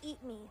could.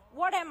 Eat me.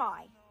 What am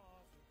I?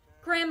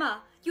 Grandma,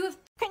 you have.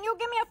 Can you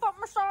give me a foot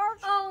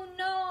massage? Oh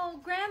no,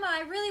 Grandma,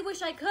 I really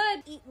wish I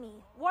could. Eat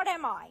me. What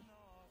am I?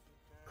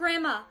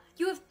 Grandma,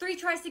 you have 3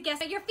 tries to guess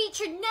that your feet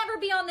should never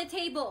be on the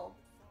table.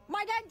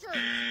 My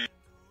denture.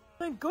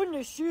 Thank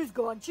goodness she's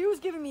gone. She was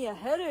giving me a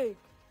headache.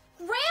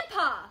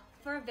 Grandpa!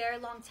 For a very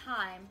long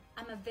time,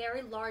 I'm a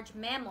very large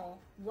mammal.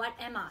 What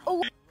am I?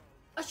 Oh.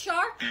 A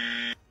shark?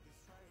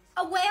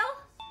 A whale?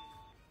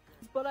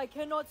 But I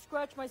cannot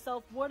scratch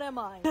myself. What am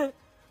I?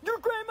 Your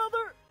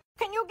grandmother!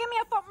 Can you give me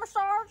a foot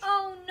massage?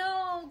 Oh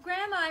no,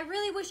 Grandma, I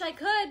really wish I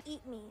could.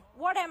 Eat me.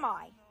 What am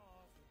I?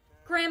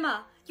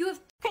 Grandma, you have.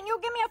 Can you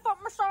give me a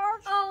foot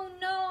massage? Oh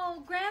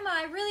no, Grandma,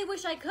 I really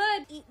wish I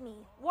could. Eat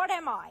me. What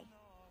am I?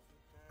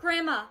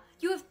 Grandma,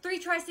 you have 3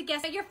 tries to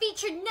guess that your feet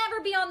should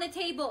never be on the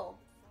table.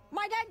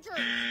 My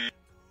denture.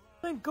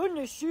 Thank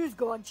goodness she's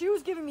gone. She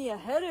was giving me a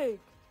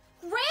headache.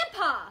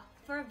 Grandpa!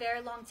 For a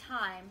very long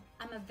time,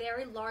 I'm a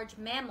very large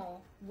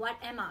mammal. What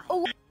am I?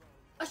 Oh.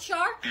 A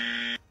shark?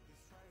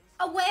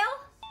 A whale?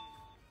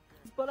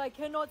 But I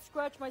cannot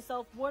scratch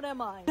myself. What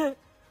am I?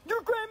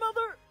 Your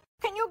grandmother!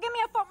 Can you give me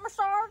a foot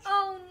massage?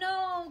 Oh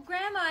no,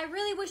 Grandma, I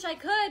really wish I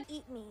could.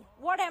 Eat me.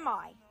 What am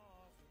I?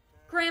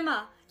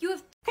 Grandma, you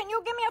have. Can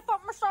you give me a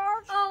foot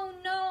massage? Oh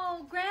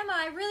no, Grandma,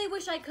 I really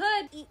wish I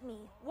could. Eat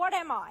me. What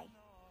am I?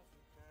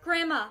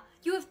 Grandma,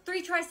 you have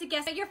 3 tries to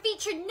guess that your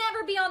feet should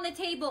never be on the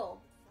table.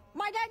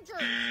 My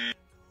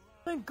denture.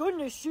 Thank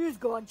goodness she's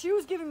gone. She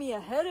was giving me a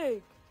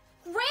headache.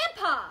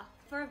 Grandpa!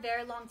 For a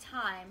very long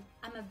time,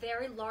 I'm a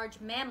very large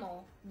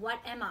mammal. What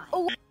am I?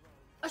 Oh.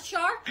 A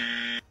shark?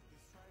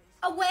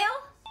 A whale?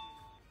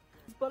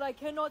 But I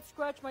cannot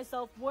scratch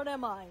myself. What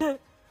am I?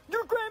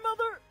 Your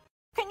grandmother!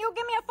 Can you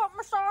give me a foot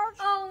massage?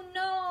 Oh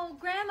no,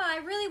 Grandma, I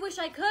really wish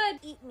I could.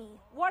 Eat me.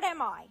 What am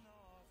I?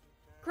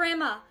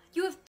 Grandma,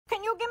 you have.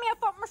 Can you give me a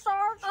foot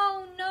massage?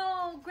 Oh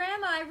no,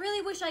 Grandma, I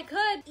really wish I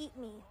could. Eat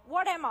me.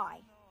 What am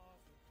I?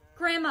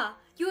 Grandma,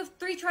 you have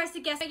 3 tries to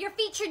guess that your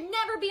feet should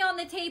never be on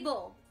the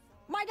table.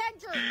 My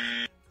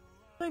denture.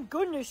 Thank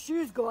goodness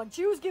she's gone.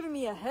 She was giving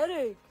me a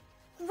headache.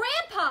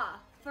 Grandpa!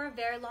 For a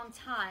very long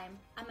time,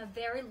 I'm a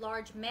very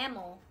large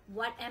mammal.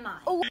 What am I?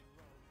 Oh.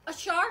 A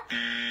shark?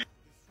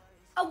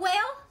 A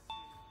whale?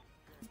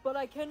 But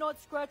I cannot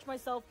scratch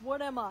myself.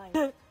 What am I?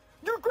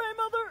 Your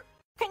grandmother!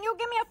 Can you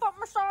give me a foot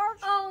massage?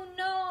 Oh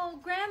no,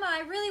 Grandma, I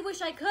really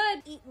wish I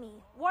could. Eat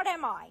me. What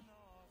am I?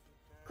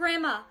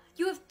 Grandma,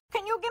 you have.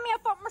 Can you give me a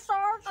foot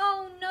massage?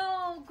 Oh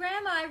no,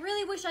 Grandma, I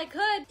really wish I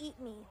could. Eat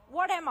me.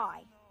 What am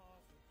I?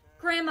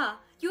 Grandma,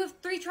 you have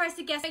 3 tries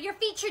to guess that your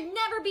feet should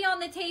never be on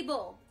the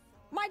table.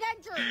 My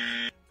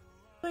dentures!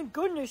 Thank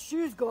goodness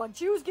she's gone.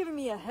 She was giving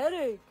me a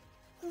headache.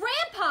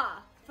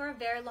 Grandpa! For a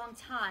very long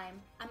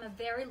time, I'm a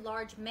very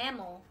large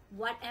mammal.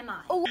 What am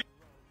I?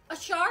 A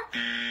shark?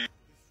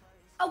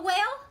 A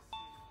whale?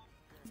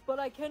 But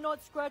I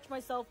cannot scratch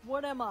myself.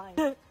 What am I?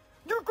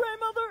 Your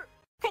grandmother!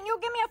 Can you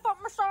give me a foot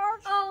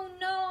massage? Oh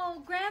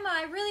no, Grandma,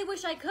 I really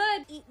wish I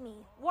could. Eat me.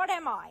 What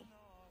am I?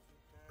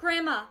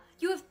 Grandma,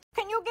 you have...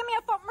 Can you give me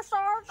a foot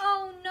massage?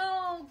 Oh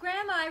no,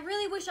 Grandma, I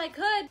really wish I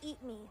could.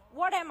 Eat me.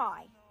 What am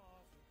I?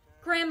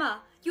 Grandma,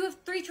 you have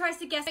 3 tries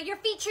to guess that your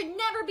feet should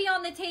never be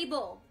on the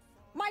table.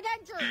 My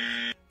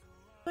dentures!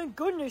 Thank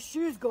goodness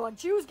she's gone.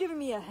 She was giving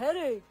me a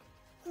headache.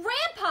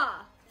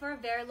 Grandpa! For a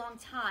very long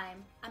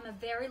time, I'm a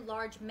very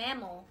large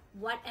mammal.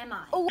 What am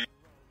I?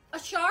 A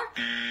shark?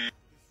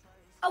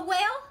 A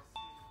whale?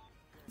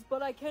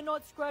 But I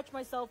cannot scratch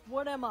myself.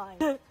 What am I?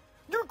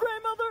 Your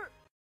grandmother!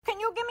 Can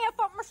you give me a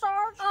foot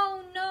massage?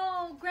 Oh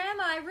no,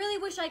 Grandma, I really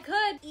wish I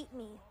could. Eat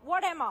me.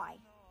 What am I?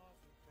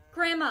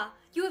 Grandma,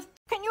 you have...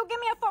 Can you give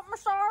me a foot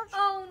massage?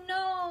 Oh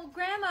no,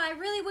 Grandma, I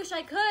really wish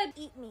I could.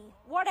 Eat me.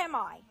 What am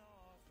I?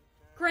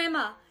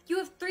 Grandma, you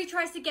have 3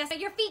 tries to guess that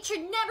your feet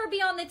should never be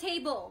on the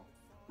table.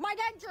 My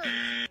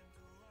dentures!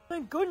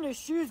 Thank goodness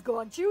she's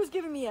gone. She was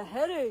giving me a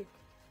headache.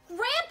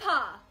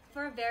 Grandpa!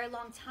 For a very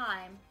long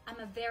time, I'm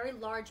a very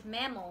large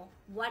mammal.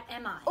 What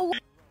am I?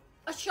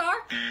 A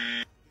shark?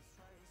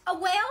 A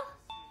whale?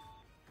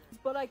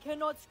 But I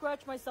cannot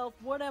scratch myself.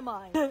 What am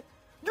I?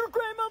 Your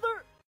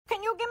grandmother!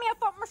 Can you give me a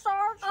foot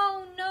massage?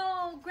 Oh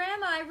no,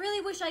 Grandma, I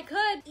really wish I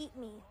could. Eat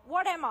me.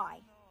 What am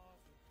I?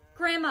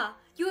 Grandma,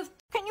 you have...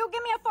 Can you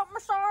give me a foot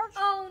massage?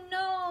 Oh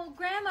no,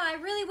 Grandma, I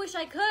really wish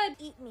I could.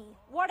 Eat me.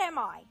 What am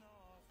I?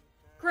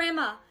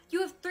 Grandma, you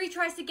have 3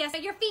 tries to guess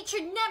that your feet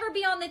should never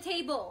be on the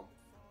table.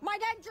 My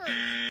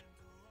dentures!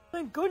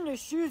 Thank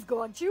goodness she's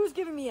gone. She was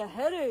giving me a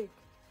headache.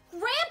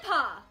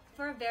 Grandpa!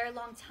 For a very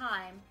long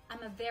time,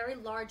 I'm a very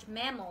large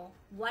mammal.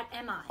 What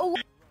am I?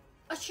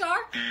 A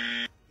shark?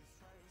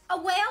 A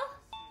whale?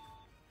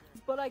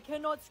 But I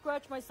cannot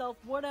scratch myself.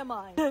 What am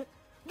I?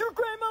 Your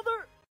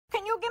grandmother!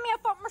 Can you give me a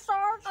foot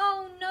massage?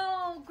 Oh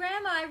no,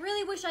 Grandma, I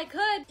really wish I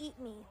could. Eat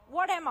me.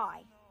 What am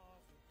I?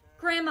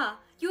 Grandma,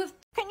 you have...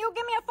 Can you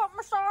give me a foot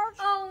massage?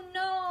 Oh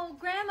no,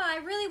 Grandma, I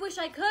really wish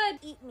I could.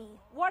 Eat me.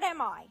 What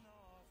am I?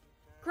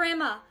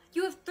 Grandma,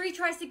 you have 3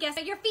 tries to guess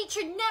that your feet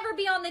should never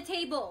be on the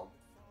table.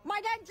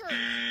 My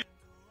dentures!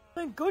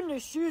 Thank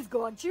goodness she's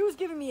gone. She was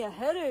giving me a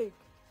headache.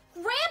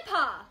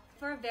 Grandpa!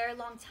 For a very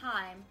long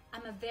time,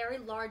 I'm a very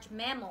large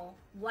mammal.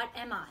 What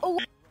am I?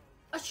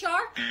 A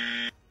shark?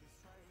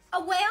 A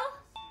whale?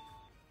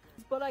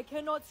 But I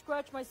cannot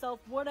scratch myself.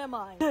 What am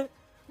I?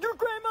 Your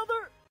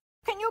grandmother!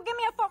 Can you give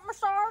me a foot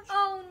massage?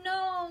 Oh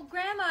no,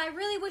 Grandma, I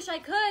really wish I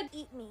could.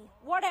 Eat me.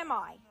 What am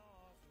I?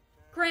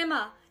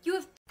 Grandma, you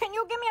have... Can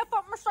you give me a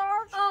foot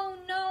massage? Oh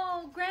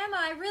no, Grandma,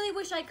 I really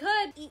wish I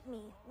could. Eat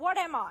me. What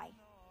am I?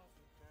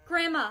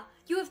 Grandma,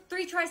 you have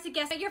 3 tries to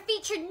guess that your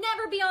feet should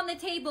never be on the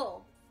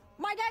table.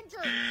 My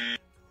dentures!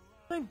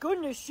 Thank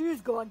goodness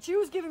she's gone. She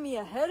was giving me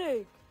a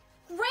headache.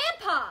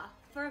 Grandpa!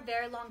 For a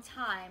very long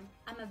time,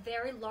 I'm a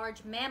very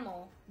large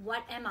mammal.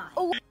 What am I?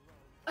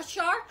 A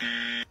shark?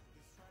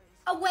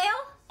 A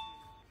whale?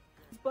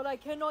 But I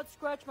cannot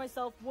scratch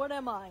myself. What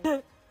am I?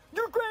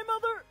 Your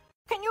grandmother!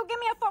 Can you give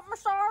me a foot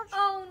massage?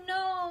 Oh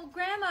no,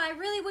 Grandma, I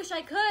really wish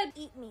I could.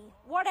 Eat me.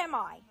 What am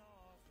I?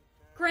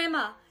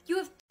 Grandma, you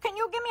have... Can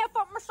you give me a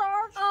foot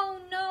massage? Oh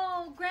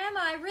no,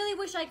 Grandma, I really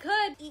wish I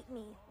could. Eat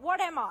me.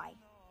 What am I?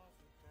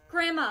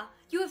 Grandma,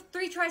 you have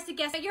 3 tries to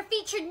guess that your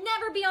feet should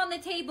never be on the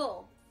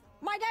table.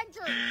 My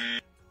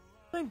dentures!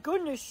 Thank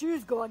goodness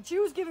she's gone. She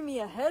was giving me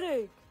a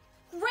headache.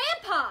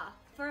 Grandpa!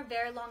 For a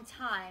very long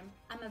time,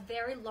 I'm a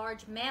very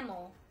large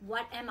mammal.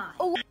 What am I?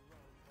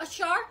 A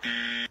shark?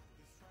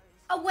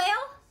 A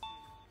whale?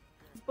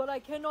 But I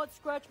cannot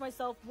scratch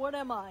myself. What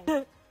am I?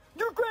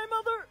 Your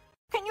grandmother!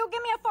 Can you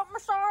give me a foot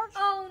massage?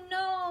 Oh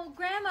no,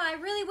 Grandma, I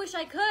really wish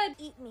I could.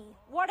 Eat me.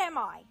 What am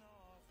I?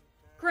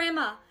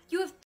 Grandma, you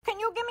have... Can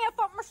you give me a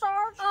foot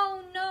massage?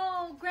 Oh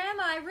no,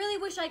 Grandma, I really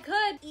wish I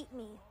could. Eat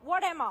me.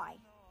 What am I?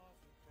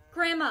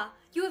 Grandma,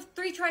 you have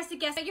 3 tries to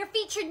guess that your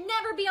feet should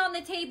never be on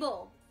the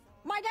table.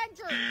 My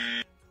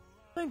dentures!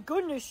 Thank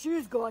goodness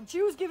she's gone.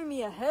 She was giving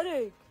me a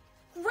headache.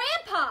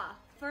 Grandpa!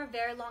 For a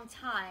very long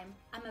time,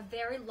 I'm a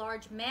very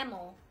large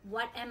mammal.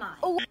 What am I?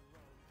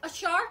 A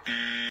shark?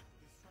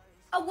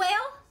 A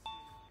whale?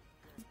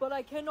 But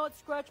I cannot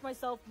scratch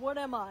myself. What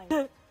am I?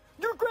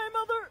 Your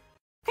grandmother!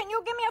 Can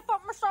you give me a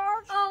foot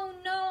massage? Oh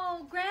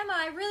no, Grandma,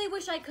 I really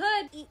wish I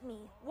could. Eat me.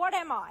 What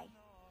am I?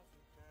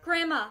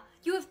 Grandma,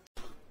 you have...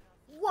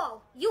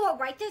 Whoa, you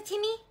alright there,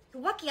 Timmy?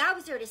 You're lucky I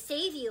was there to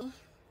save you.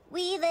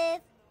 We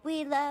live,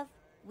 we love,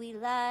 we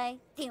lie.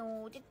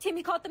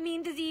 Timmy caught the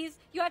meme disease.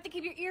 You have to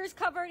keep your ears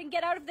covered and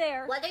get out of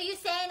there. What are you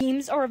saying?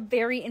 Memes are a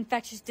very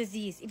infectious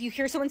disease. If you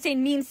hear someone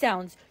saying meme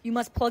sounds, you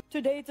must plug.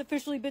 Today it's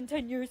officially been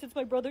 10 years since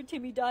my brother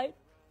Timmy died.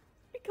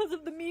 Because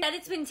of the meme. Said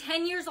it's been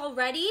 10 years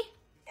already?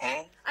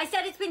 Huh? I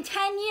said it's been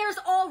 10 years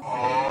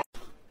already.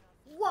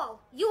 Whoa,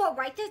 you all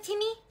right there,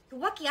 Timmy? You're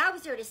lucky I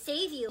was there to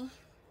save you.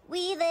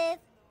 We live,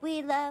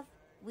 we love,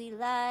 we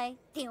lie.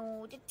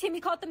 Timmy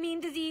caught the mean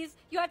disease.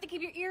 You have to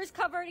keep your ears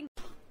covered and...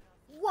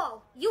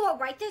 Whoa, you all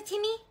right there,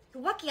 Timmy?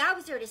 You're lucky I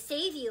was there to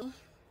save you.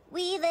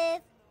 We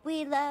live,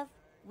 we love,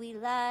 we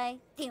lie.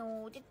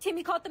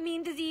 Timmy caught the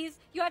mean disease.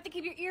 You have to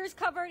keep your ears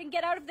covered and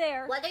get out of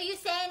there. What are you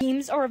saying?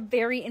 Memes are a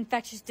very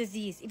infectious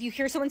disease. If you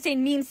hear someone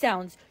saying mean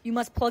sounds, you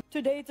must plug...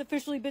 Today it's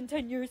officially been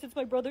 10 years since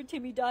my brother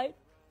Timmy died.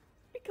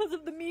 Because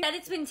of the meme. Said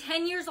it's been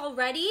 10 years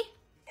already?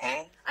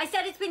 Huh? I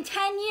said it's been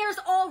 10 years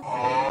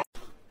already.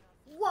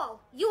 Whoa,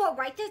 you all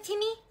right there,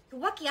 Timmy?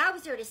 You're lucky I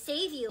was there to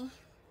save you.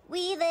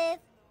 We live,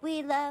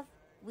 we love,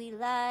 we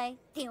lie.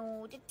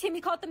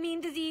 Timmy caught the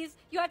mean disease.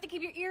 You have to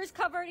keep your ears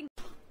covered and...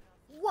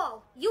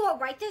 Whoa, you all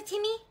right there,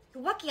 Timmy?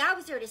 You're lucky I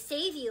was there to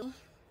save you.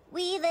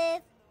 We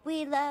live,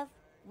 we love,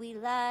 we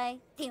lie.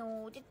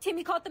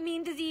 Timmy caught the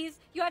mean disease.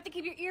 You have to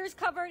keep your ears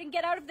covered and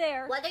get out of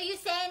there. What are you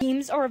saying?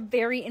 Memes are a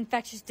very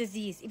infectious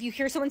disease. If you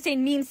hear someone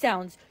saying mean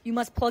sounds, you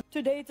must plug...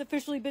 Today it's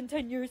officially been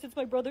 10 years since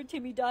my brother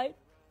Timmy died.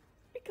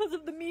 Because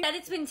of the meme. Said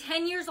it's been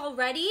 10 years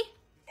already?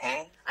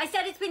 Huh? I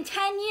said it's been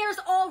 10 years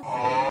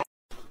already.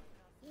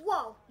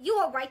 Whoa, you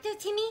all right there,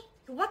 Timmy?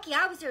 You're lucky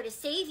I was there to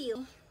save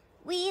you.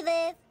 We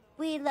live,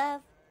 we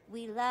love,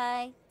 we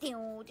lie.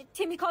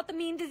 Timmy caught the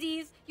mean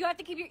disease. You have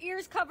to keep your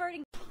ears covered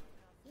and...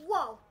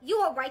 Whoa, you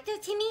all right there,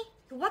 Timmy?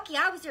 You're lucky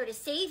I was there to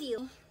save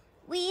you.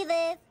 We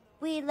live,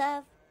 we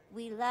love,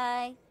 we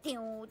lie.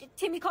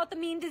 Timmy caught the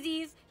mean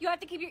disease. You have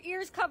to keep your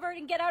ears covered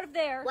and get out of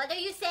there. What are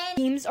you saying?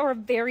 Memes are a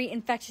very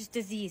infectious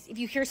disease. If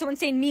you hear someone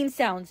saying mean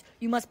sounds,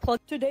 you must plug...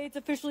 Today it's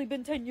officially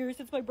been 10 years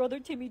since my brother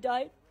Timmy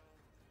died.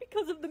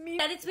 Because of the meme.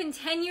 Said it's been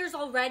 10 years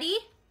already?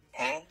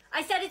 Huh?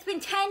 I said it's been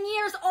 10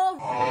 years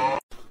already.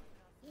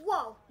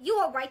 Whoa, you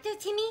all right there,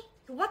 Timmy?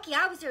 You're lucky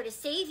I was there to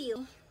save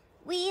you.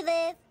 We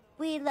live,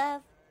 we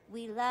love,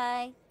 we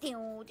lie.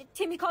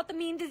 Timmy caught the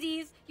mean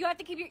disease. You have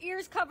to keep your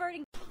ears covered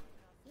and...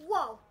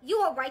 Whoa,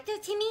 you all right there,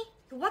 Timmy?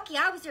 You're lucky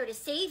I was there to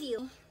save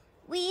you.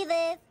 We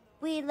live,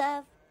 we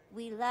love,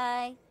 we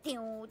lie.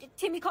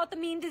 Timmy caught the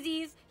mean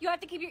disease. You have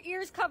to keep your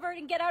ears covered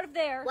and get out of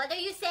there. What are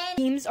you saying?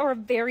 Memes are a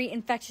very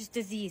infectious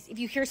disease. If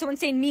you hear someone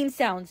saying mean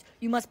sounds,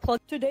 you must plug...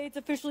 Today it's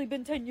officially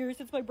been 10 years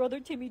since my brother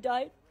Timmy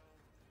died.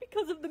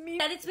 Because of the meme.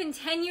 Said it's been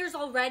 10 years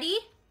already?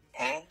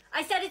 Huh?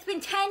 I said it's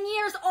been 10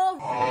 years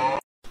already.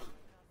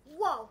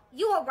 Whoa,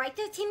 you all right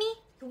there, Timmy?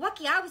 You're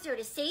lucky I was there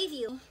to save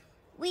you.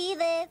 We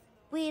live,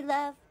 we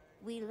love,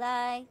 we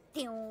lie.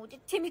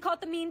 Timmy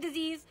caught the mean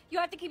disease. You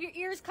have to keep your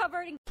ears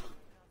covered and...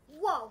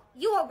 Whoa,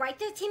 you all right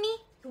there, Timmy?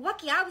 You're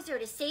lucky I was there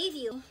to save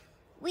you.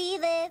 We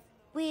live,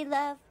 we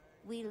love,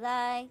 we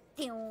lie.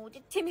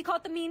 Timmy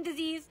caught the mean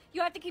disease.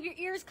 You have to keep your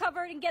ears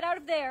covered and get out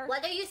of there.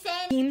 What are you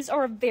saying? Memes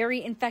are a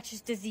very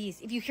infectious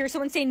disease. If you hear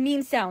someone saying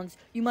mean sounds,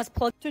 you must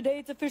plug... Today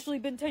it's officially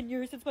been 10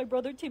 years since my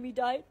brother Timmy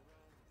died.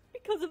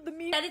 Because of the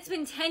meme. Said it's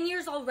been 10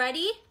 years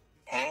already?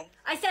 Huh?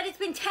 I said it's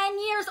been 10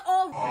 years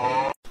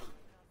already.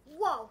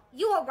 Whoa,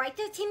 you all right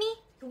there, Timmy?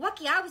 You're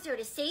lucky I was there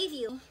to save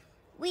you.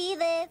 We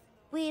live,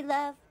 we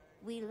love,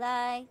 we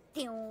lie.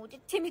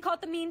 Timmy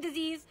caught the mean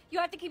disease. You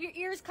have to keep your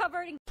ears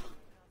covered and...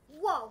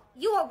 Whoa,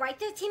 you all right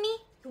there, Timmy?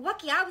 You're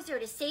lucky I was there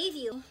to save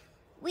you.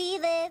 We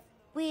live,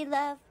 we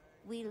love,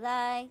 we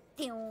lie.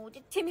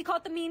 Timmy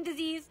caught the mean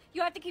disease.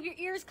 You have to keep your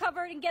ears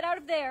covered and get out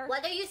of there.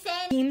 What are you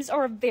saying? Memes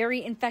are a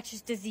very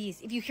infectious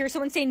disease. If you hear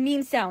someone saying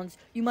mean sounds,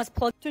 you must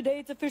plug... Today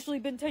it's officially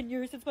been 10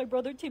 years since my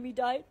brother Timmy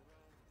died.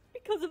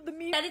 Because of the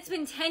meme. Said it's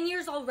been 10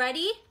 years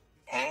already?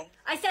 Huh?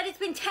 I said it's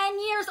been 10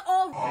 years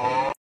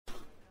already.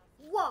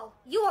 Whoa,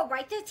 you all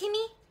right there,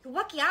 Timmy? You're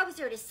lucky I was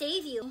there to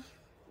save you.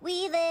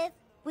 We live,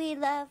 we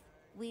love,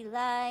 we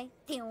lie.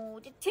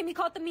 Timmy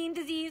caught the mean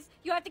disease.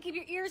 You have to keep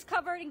your ears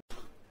covered and...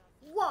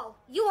 Whoa,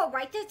 you all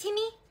right there,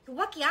 Timmy? You're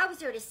lucky I was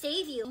there to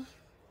save you.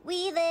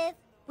 We live,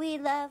 we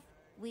love,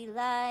 we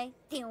lie.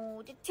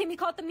 Timmy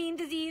caught the mean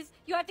disease.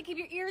 You have to keep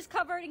your ears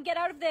covered and get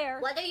out of there.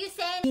 What are you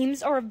saying?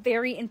 Memes are a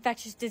very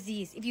infectious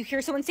disease. If you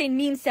hear someone saying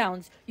mean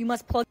sounds, you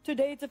must plug...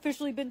 Today it's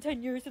officially been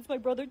 10 years since my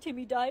brother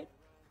Timmy died.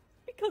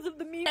 Because of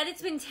the meme. Said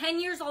it's been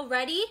 10 years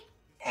already?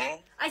 Huh?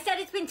 I said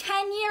it's been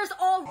 10 years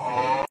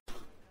already.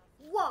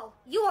 Whoa,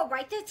 you all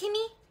right there,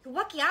 Timmy? You're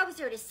lucky I was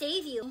there to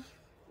save you.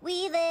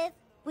 We live,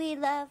 we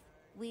love,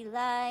 we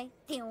lie.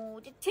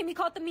 Timmy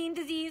caught the mean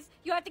disease.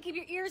 You have to keep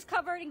your ears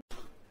covered and...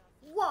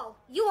 Whoa,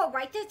 you all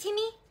right there,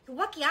 Timmy? You're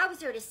lucky I was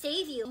there to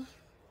save you.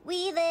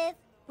 We live,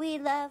 we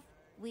love,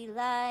 we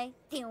lie.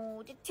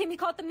 Timmy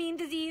caught the mean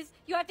disease.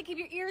 You have to keep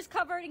your ears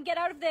covered and get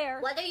out of there.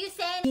 What are you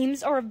saying?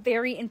 Memes are a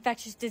very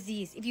infectious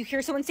disease. If you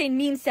hear someone saying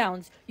mean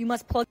sounds, you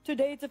must plug...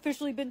 Today it's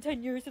officially been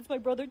 10 years since my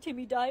brother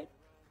Timmy died.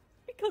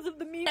 Because of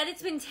the meme. Said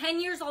it's been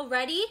 10 years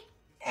already?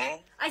 Huh?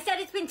 I said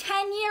it's been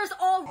 10 years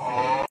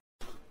already.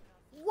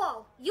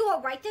 Whoa, you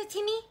all right there,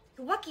 Timmy?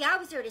 You're lucky I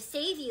was there to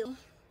save you.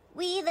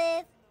 We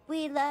live,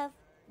 we love,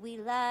 we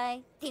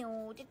lie.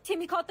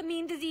 Timmy caught the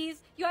mean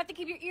disease. You have to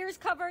keep your ears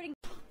covered and...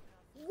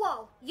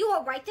 Whoa, you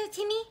all right there,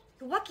 Timmy?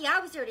 You're lucky I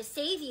was there to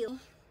save you.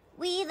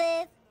 We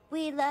live,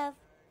 we love,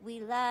 we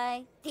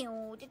lie.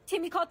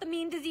 Timmy caught the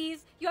mean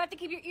disease. You have to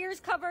keep your ears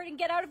covered and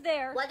get out of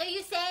there. What are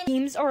you saying?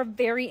 Memes are a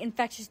very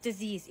infectious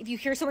disease. If you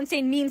hear someone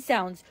saying meme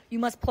sounds, you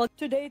must plug.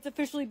 Today it's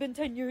officially been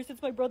 10 years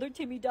since my brother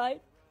Timmy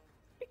died.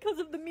 Because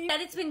of the meme.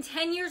 That it's been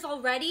 10 years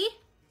already?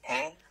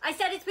 I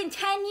said it's been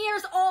 10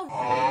 years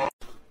already.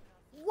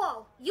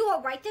 Whoa, you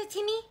alright there,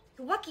 Timmy?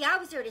 You're lucky I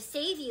was there to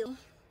save you.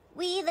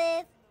 We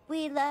live,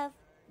 we love,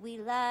 we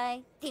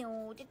lie.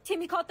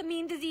 Timmy caught the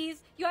mean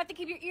disease. You have to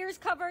keep your ears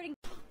covered and...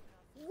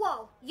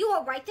 Whoa, you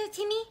alright there,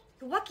 Timmy?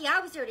 You're lucky I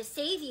was there to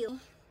save you.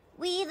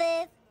 We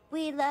live,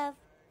 we love,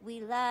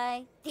 we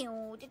lie.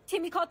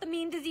 Timmy caught the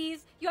mean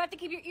disease. You have to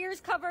keep your ears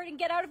covered and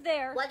get out of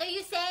there. What are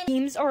you saying?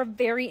 Memes are a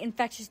very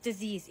infectious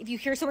disease. If you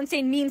hear someone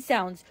saying meme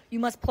sounds, you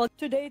must plug.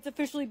 Today it's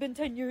officially been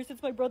 10 years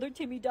since my brother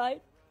Timmy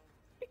died.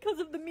 Because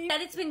of the meme.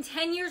 That it's been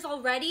 10 years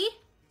already?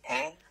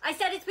 I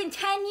said it's been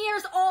 10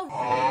 years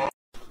already.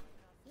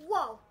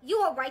 Whoa,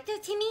 you alright there,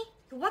 Timmy?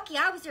 You're lucky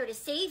I was there to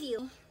save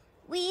you.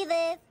 We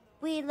live,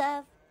 we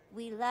love,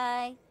 we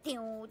lie.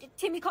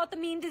 Timmy caught the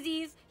mean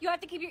disease. You have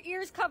to keep your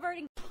ears covered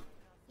and...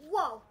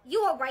 Whoa,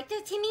 you alright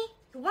there, Timmy?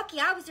 You're lucky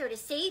I was there to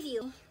save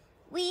you.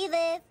 We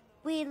live,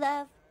 we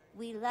love,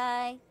 we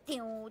lie.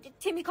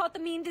 Timmy caught the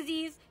mean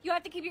disease. You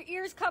have to keep your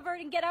ears covered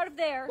and get out of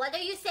there. What are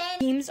you saying?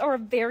 Memes are a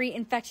very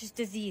infectious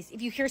disease.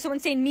 If you hear someone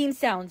saying meme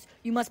sounds,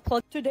 you must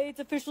plug. Today it's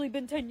officially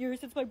been 10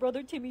 years since my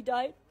brother Timmy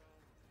died.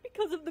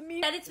 Because of the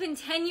meme. That it's been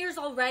 10 years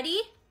already?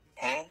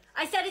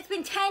 I said it's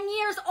been 10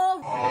 years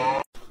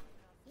already.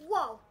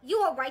 Whoa,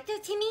 you alright there,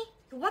 Timmy?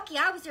 You're lucky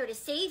I was there to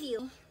save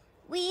you.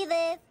 We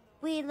live,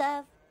 we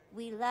love,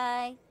 we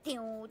lie.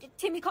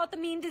 Timmy caught the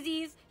mean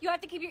disease. You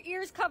have to keep your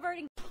ears covered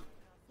and...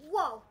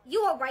 Whoa,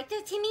 you alright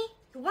there, Timmy?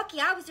 You're lucky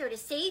I was there to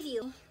save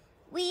you.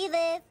 We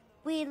live,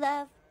 we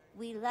love,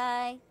 we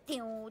lie.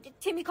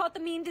 Timmy caught the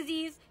mean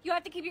disease. You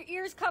have to keep your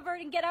ears covered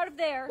and get out of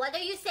there. What are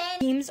you saying?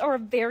 Memes are a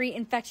very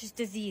infectious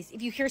disease.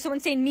 If you hear someone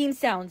saying meme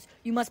sounds,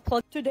 you must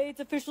plug. Today it's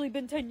officially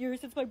been 10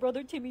 years since my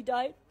brother Timmy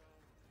died.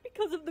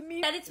 Because of the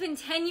meme. That it's been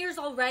 10 years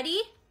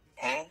already?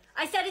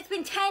 I said it's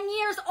been 10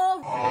 years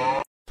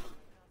already.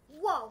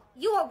 Whoa,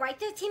 you alright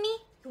there, Timmy?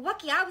 You're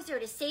lucky I was there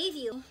to save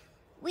you.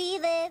 We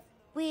live,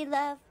 we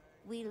love,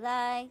 we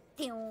lie.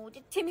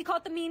 Timmy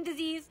caught the mean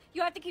disease.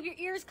 You have to keep your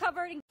ears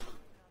covered and...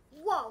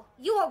 Whoa,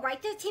 you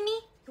alright there, Timmy?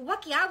 You're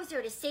lucky I was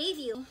there to save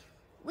you.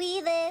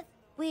 We live,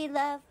 we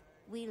love,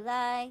 we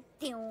lie.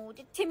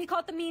 Timmy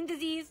caught the mean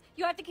disease.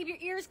 You have to keep your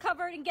ears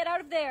covered and get out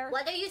of there.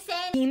 What are you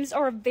saying? Memes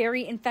are a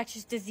very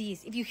infectious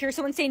disease. If you hear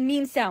someone saying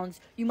meme sounds,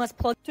 you must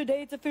plug.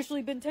 Today it's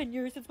officially been 10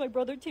 years since my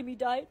brother Timmy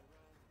died.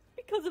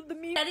 Because of the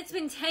meme. That it's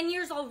been 10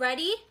 years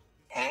already?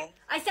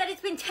 I said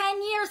it's been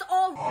 10 years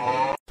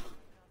already.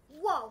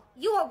 Whoa,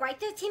 you alright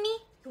there, Timmy?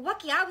 You're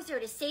lucky I was there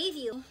to save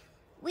you.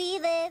 We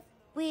live,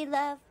 we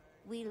love,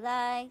 we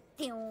lie.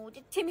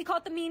 Timmy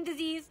caught the mean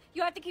disease.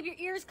 You have to keep your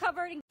ears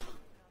covered and...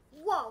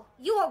 Whoa,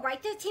 you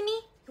alright there, Timmy?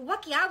 You're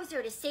lucky I was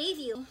there to save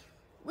you.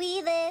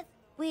 We live,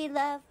 we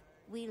love,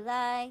 we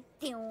lie.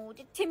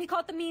 Timmy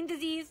caught the mean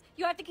disease.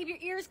 You have to keep your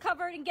ears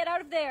covered and get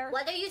out of there.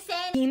 What are you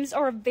saying? Memes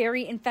are a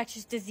very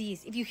infectious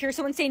disease. If you hear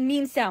someone saying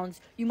meme sounds,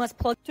 you must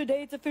plug.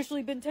 Today it's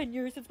officially been 10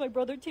 years since my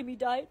brother Timmy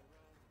died.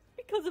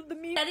 Because of the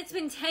meme. That it's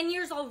been 10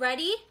 years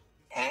already?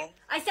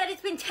 I said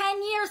it's been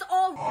 10 years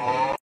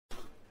already.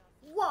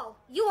 Whoa,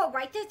 you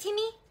alright there,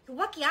 Timmy? You're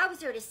lucky I was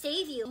there to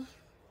save you.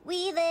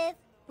 We live,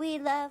 we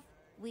love,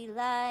 we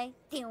lie.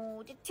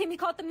 Timmy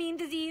caught the mean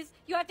disease.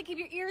 You have to keep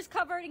your ears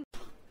covered and...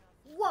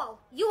 Whoa,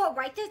 you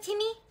alright there,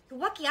 Timmy? You're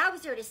lucky I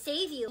was there to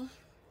save you.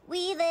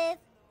 We live,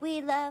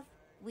 we love,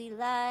 we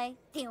lie.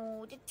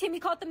 Timmy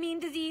caught the mean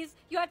disease.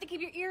 You have to keep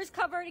your ears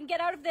covered and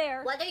get out of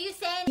there. What are you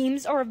saying?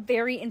 Memes are a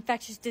very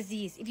infectious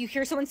disease. If you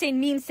hear someone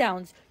saying meme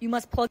sounds, you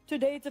must plug.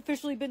 Today it's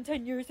officially been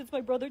 10 years since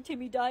my brother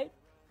Timmy died.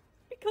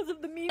 Because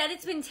of the meme. That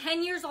it's been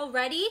 10 years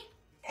already?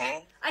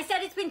 I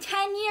said it's been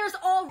 10 years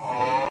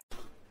already.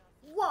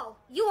 Whoa,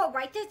 you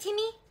alright there,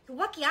 Timmy? You're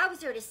lucky I was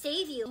there to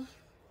save you.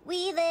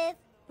 We live,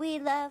 we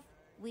love,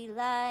 we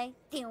lie.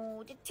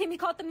 Timmy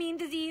caught the mean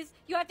disease.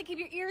 You have to keep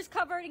your ears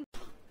covered and...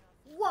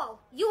 Whoa,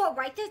 you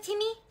alright there,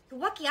 Timmy? You're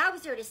lucky I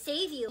was there to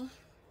save you.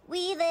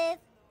 We live,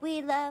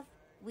 we love,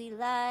 we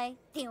lie.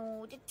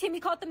 Timmy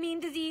caught the mean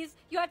disease.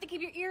 You have to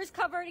keep your ears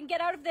covered and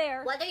get out of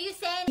there. What are you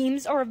saying?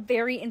 Memes are a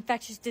very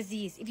infectious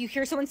disease. If you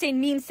hear someone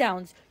saying meme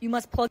sounds, you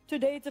must plug.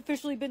 Today it's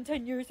officially been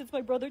 10 years since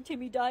my brother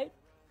Timmy died.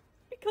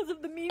 Because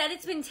of the meme. That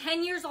it's been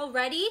 10 years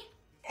already?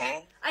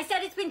 I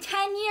said it's been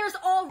 10 years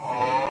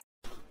already.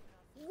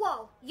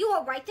 Whoa, you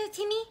alright there,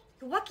 Timmy?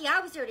 You're lucky I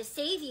was there to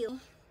save you.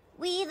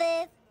 We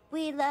live,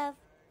 we love,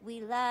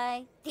 we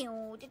lie.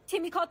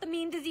 Timmy caught the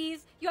mean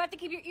disease. You have to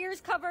keep your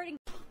ears covered and...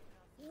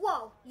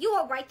 Whoa, you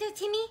alright there,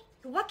 Timmy?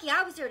 You're lucky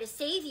I was there to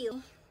save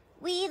you.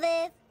 We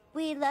live,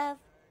 we love,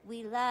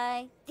 we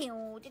lie.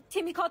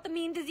 Timmy caught the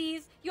mean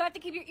disease. You have to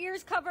keep your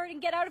ears covered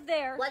and get out of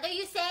there. What are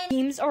you saying?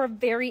 Memes are a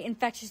very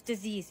infectious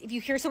disease. If you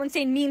hear someone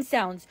saying meme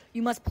sounds,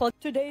 you must plug.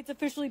 Today it's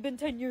officially been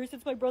 10 years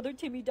since my brother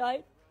Timmy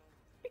died.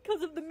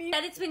 Because of the meme.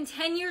 That it's been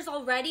 10 years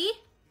already?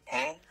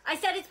 I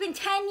said it's been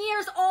 10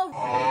 years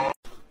already.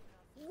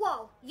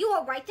 Whoa, you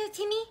were right there,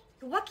 Timmy?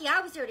 You're lucky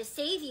I was there to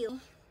save you.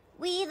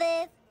 We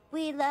live,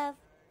 we love,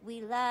 we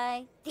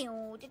lie.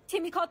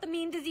 Timmy caught the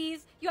mean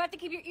disease. You have to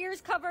keep your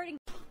ears covered and...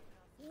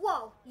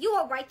 Whoa, you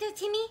were right there,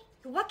 Timmy?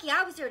 You're lucky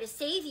I was there to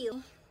save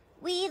you.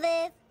 We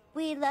live,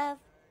 we love,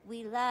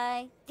 we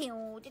lie.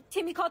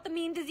 Timmy caught the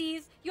mean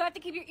disease. You have to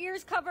keep your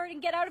ears covered and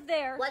get out of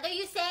there. What are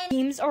you saying?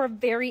 Memes are a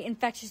very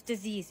infectious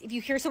disease. If you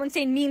hear someone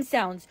saying mean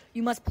sounds,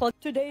 you must plug...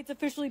 Today it's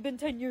officially been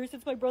 10 years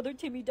since my brother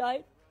Timmy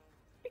died.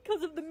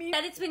 Because of the meme.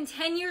 Said it's been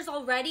 10 years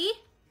already?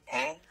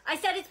 Huh? I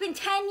said it's been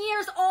 10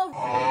 years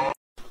already.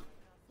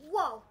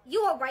 Whoa,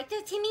 you were right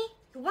there, Timmy?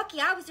 You're lucky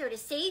I was there to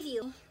save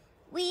you.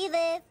 We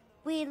live,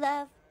 we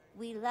love,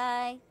 we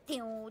lie.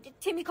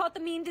 Timmy caught the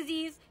mean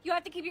disease. You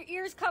have to keep your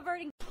ears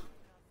covered and...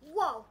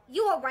 Whoa,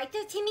 you were right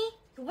there, Timmy?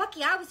 You're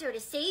lucky I was there to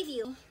save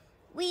you.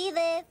 We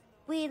live,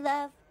 we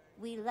love,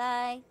 we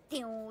lie.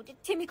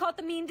 Timmy caught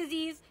the mean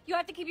disease. You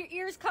have to keep your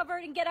ears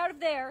covered and get out of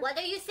there. What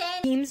are you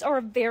saying? Memes are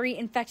a very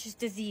infectious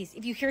disease.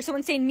 If you hear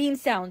someone saying mean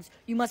sounds,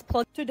 you must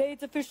plug... Today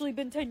it's officially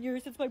been 10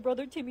 years since my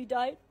brother Timmy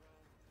died.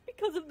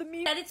 Because of the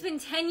meme. Said it's been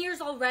 10 years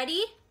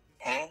already?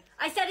 Huh?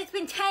 I said it's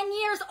been 10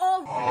 years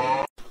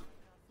already.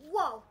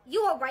 Whoa,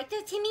 you were right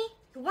there, Timmy?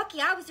 You're lucky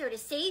I was there to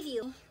save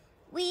you.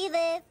 We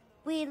live,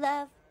 we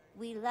love,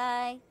 we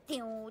lie.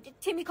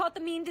 Timmy caught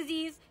the mean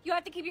disease. You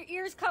have to keep your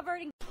ears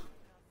covered and...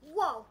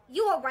 Whoa,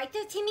 you were right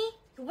there, Timmy?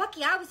 You're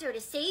lucky I was there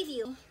to save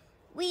you.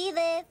 We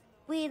live,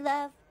 we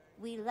love,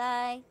 we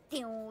lie.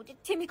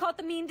 Timmy caught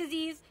the mean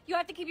disease. You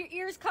have to keep your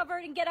ears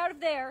covered and get out of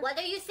there. What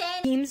are you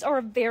saying? Memes are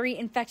a very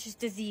infectious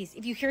disease.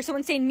 If you hear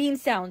someone saying mean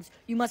sounds,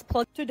 you must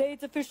plug... Today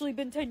it's officially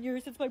been 10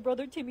 years since my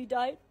brother Timmy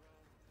died.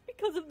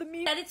 Because of the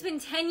meme. Said it's been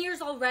 10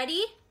 years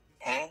already?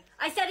 Huh?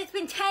 I said it's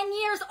been 10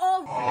 years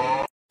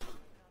already.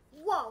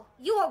 Whoa,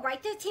 you were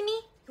right there, Timmy?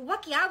 You're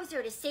lucky I was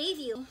there to save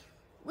you.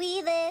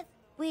 We live,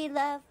 we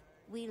love,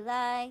 we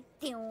lie.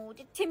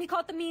 Timmy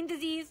caught the mean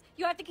disease.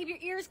 You have to keep your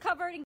ears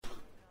covered and...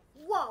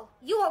 Whoa,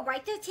 you were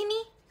right there,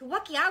 Timmy? You're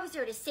lucky I was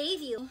there to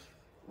save you.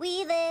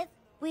 We live,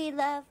 we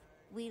love,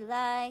 we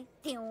lie.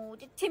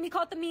 Timmy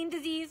caught the mean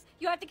disease.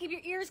 You have to keep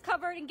your ears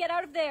covered and get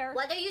out of there.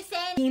 What are you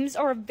saying? Memes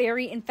are a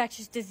very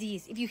infectious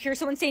disease. If you hear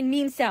someone saying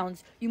mean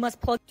sounds, you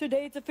must plug...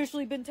 Today it's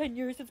officially been 10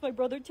 years since my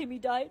brother Timmy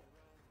died.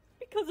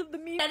 Because of the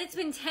meme. Said it's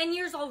been 10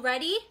 years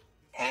already?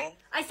 Huh?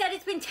 I said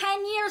it's been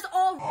 10 years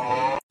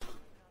already.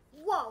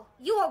 Whoa,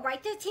 you were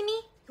right there, Timmy?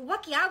 You're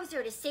lucky I was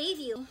there to save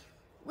you.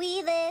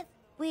 We live,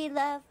 we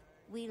love,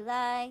 we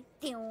lie.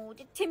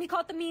 Timmy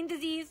caught the mean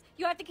disease.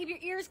 You have to keep your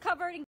ears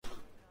covered and...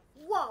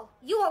 Whoa,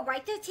 you were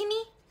right there,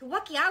 Timmy? You're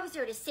lucky I was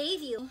there to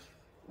save you.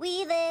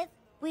 We live,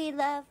 we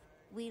love,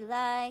 we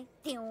lie.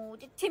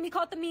 Timmy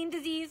caught the mean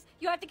disease.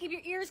 You have to keep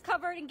your ears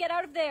covered and get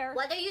out of there.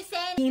 What are you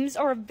saying? Memes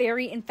are a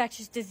very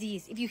infectious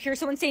disease. If you hear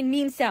someone saying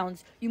mean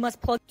sounds, you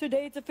must plug...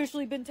 Today it's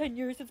officially been 10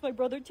 years since my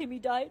brother Timmy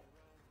died.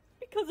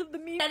 Because of the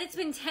meme. Said it's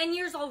been 10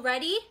 years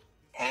already?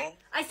 Huh?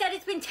 I said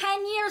it's been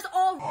 10 years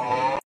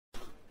already.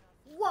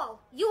 Whoa,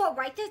 you were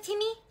right there,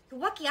 Timmy? You're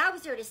lucky I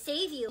was there to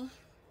save you.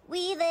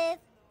 We live,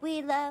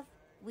 we love,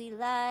 we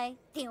lie.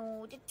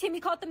 Timmy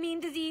caught the mean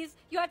disease.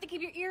 You have to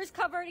keep your ears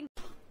covered and...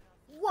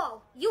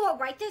 Whoa, you were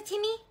right there,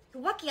 Timmy?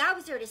 You're lucky I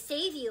was there to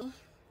save you.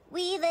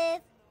 We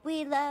live,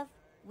 we love,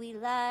 we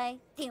lie.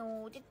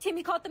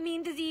 Timmy caught the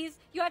mean disease.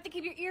 You have to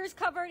keep your ears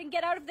covered and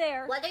get out of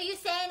there. What are you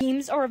saying?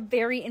 Memes are a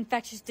very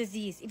infectious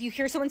disease. If you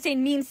hear someone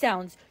saying mean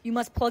sounds, you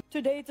must plug...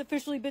 Today it's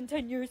officially been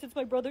 10 years since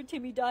my brother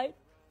Timmy died.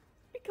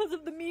 Because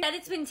of the meme. Said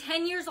it's been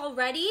 10 years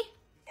already?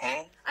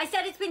 Huh? I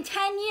said it's been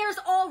 10 years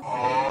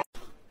already.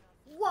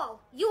 Whoa,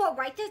 you were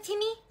right there,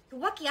 Timmy?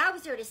 You're lucky I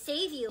was there to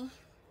save you.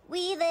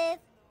 We live,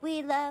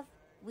 we love,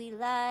 we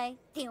lie.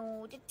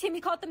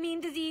 Timmy caught the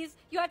mean disease.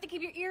 You have to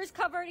keep your ears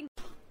covered and...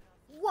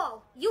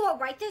 Whoa, you were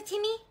right there,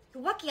 Timmy?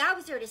 You're lucky I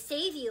was there to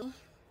save you.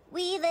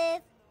 We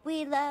live,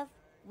 we love,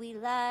 we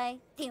lie.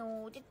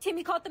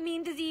 Timmy caught the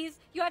mean disease.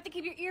 You have to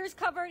keep your ears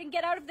covered and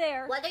get out of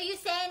there. What are you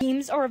saying?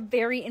 Memes are a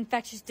very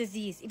infectious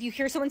disease. If you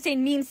hear someone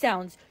saying mean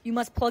sounds, you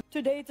must plug...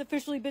 Today it's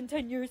officially been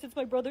 10 years since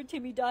my brother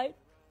Timmy died.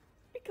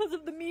 Because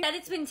of the meme. Said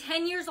it's been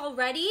 10 years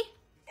already?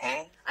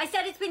 Huh? I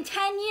said it's been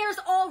 10 years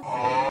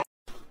already.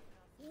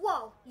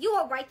 Whoa, you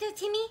were right there,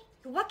 Timmy?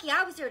 You're lucky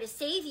I was there to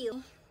save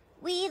you.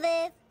 We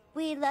live,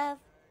 we love,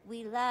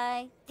 we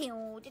lie.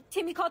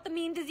 Timmy caught the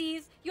mean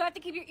disease. You have to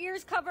keep your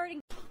ears covered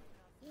and...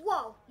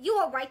 Whoa, you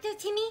were right there,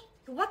 Timmy?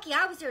 You're lucky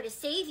I was there to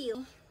save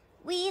you.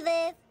 We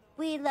live,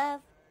 we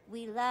love,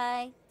 we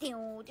lie.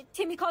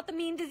 Timmy caught the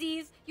mean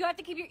disease. You have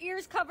to keep your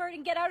ears covered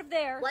and get out of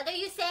there. What are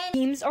you saying?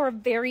 Memes are a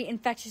very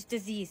infectious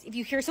disease. If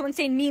you hear someone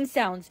saying mean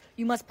sounds,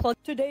 you must plug...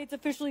 Today it's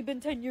officially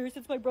been 10 years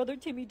since my brother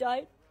Timmy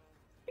died.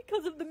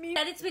 Because of the meme.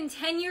 Said it's been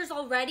 10 years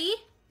already?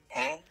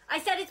 Huh? I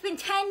said it's been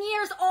 10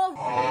 years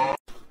already.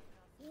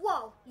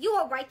 Whoa, you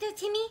were right there,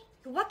 Timmy?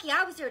 You're lucky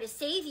I was there to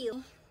save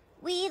you.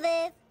 We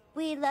live,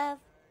 we love,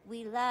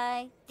 we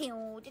lie.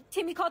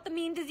 Timmy caught the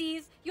mean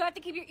disease. You have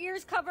to keep your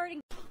ears covered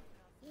and...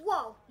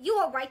 Whoa, you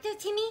were right there,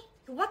 Timmy?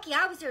 You're lucky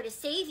I was there to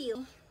save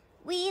you.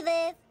 We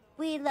live,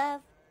 we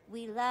love,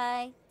 we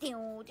lie.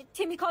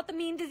 Timmy caught the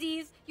mean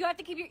disease. You have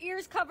to keep your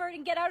ears covered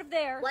and get out of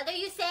there. What are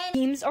you saying?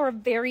 Memes are a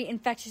very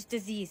infectious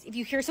disease. If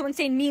you hear someone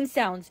saying mean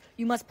sounds,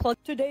 you must plug.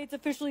 Today it's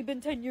officially been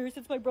 10 years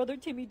since my brother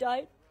Timmy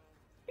died.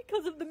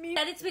 Because of the meme.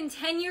 Said it's been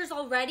 10 years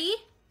already?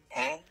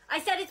 I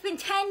said it's been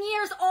 10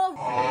 years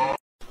already.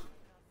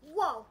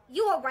 Whoa,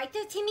 you alright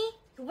there, Timmy?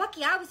 You're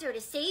lucky I was there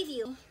to save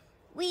you.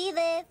 We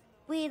live,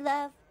 we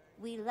love,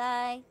 we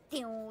lie.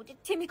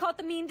 Timmy caught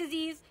the mean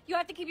disease. You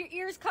have to keep your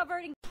ears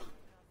covered and...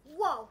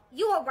 Whoa,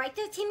 you alright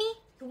there, Timmy?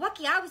 You're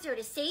lucky I was there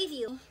to save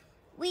you.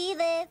 We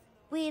live,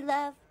 we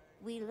love,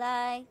 we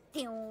lie.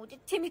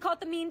 Timmy caught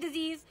the mean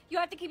disease. You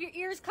have to keep your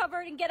ears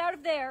covered and get out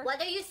of there. What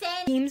are you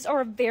saying? Memes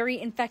are a very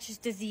infectious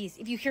disease.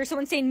 If you hear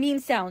someone saying mean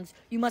sounds,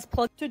 you must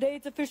plug. Today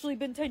it's officially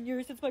been 10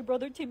 years since my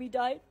brother Timmy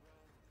died.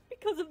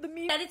 Because of the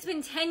meme. Said it's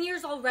been 10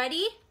 years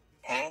already?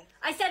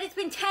 I said it's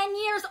been 10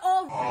 years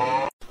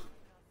already.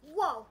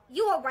 Whoa,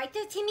 you alright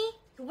there, Timmy?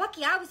 You're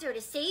lucky I was there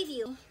to save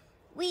you.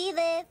 We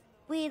live,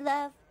 we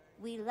love,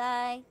 we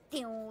lie.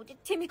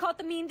 Timmy caught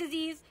the mean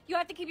disease. You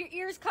have to keep your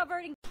ears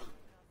covered and...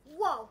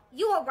 Whoa,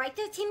 you alright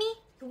there, Timmy?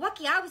 You're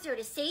lucky I was there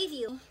to save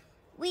you.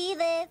 We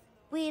live,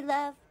 we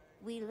love,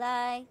 we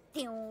lie.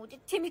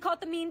 Timmy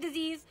caught the mean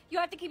disease. You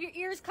have to keep your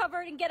ears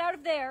covered and get out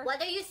of there.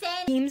 What are you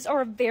saying? Memes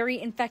are a very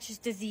infectious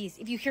disease.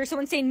 If you hear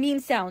someone saying mean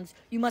sounds,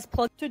 you must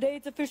plug. Today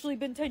it's officially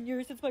been 10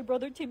 years since my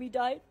brother Timmy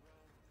died.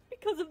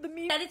 Because of the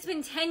meme. Said it's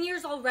been 10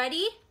 years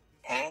already?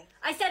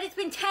 I said it's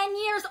been 10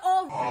 years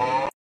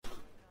already.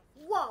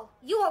 Whoa,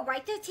 you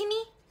alright there,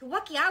 Timmy? You're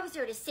lucky I was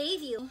there to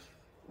save you.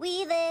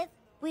 We live,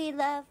 we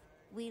love,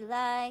 we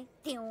lie.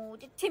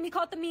 Timmy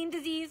caught the mean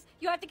disease.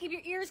 You have to keep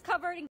your ears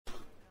covered and...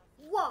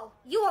 Whoa,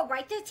 you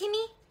alright there,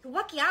 Timmy? You're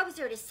lucky I was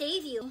there to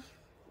save you.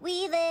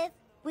 We live,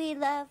 we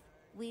love,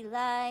 we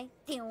lie.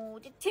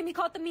 Timmy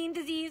caught the mean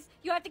disease.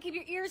 You have to keep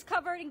your ears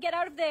covered and get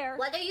out of there.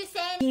 What are you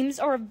saying? Memes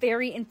are a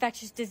very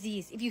infectious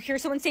disease. If you hear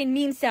someone saying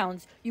mean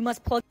sounds, you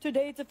must plug.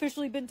 Today it's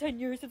officially been 10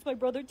 years since my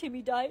brother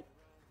Timmy died.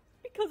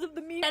 Because of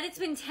the meme. Said it's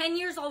been 10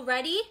 years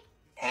already?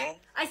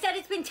 I said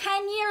it's been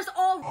 10 years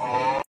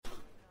already.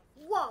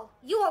 Whoa,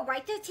 you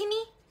alright there,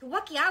 Timmy? You're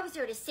lucky I was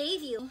there to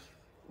save you.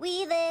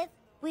 We live,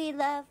 we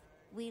love,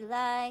 we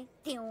lie.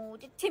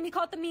 Timmy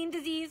caught the mean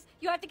disease.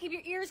 You have to keep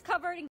your ears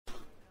covered and...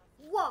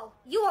 Whoa,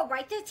 you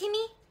alright there,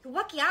 Timmy? You're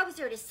lucky I was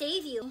there to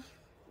save you.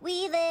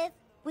 We live,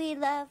 we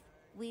love,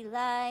 we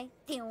lie.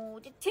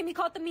 Timmy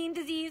caught the mean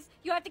disease.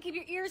 You have to keep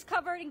your ears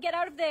covered and get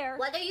out of there.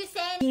 What are you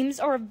saying? Memes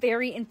are a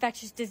very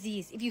infectious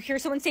disease. If you hear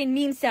someone saying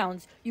mean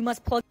sounds, you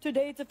must plug.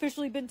 Today it's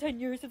officially been 10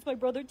 years since my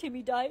brother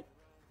Timmy died.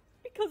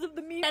 Because of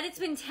the meme. Said it's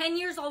been 10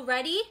 years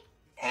already?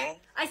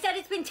 I said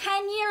it's been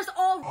 10 years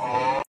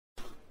already.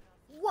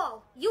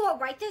 Whoa, you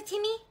alright there,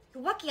 Timmy?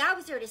 You're lucky I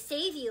was there to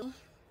save you.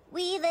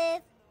 We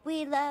live,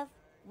 we love,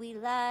 we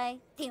lie.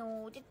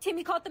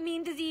 Timmy caught the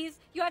mean disease.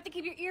 You have to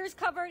keep your ears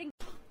covered and...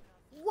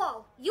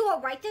 Whoa, you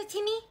alright there,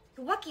 Timmy?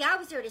 You're lucky I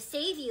was there to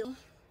save you.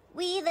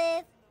 We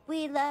live,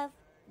 we love,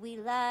 we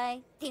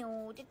lie.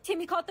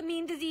 Timmy caught the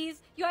mean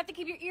disease. You have to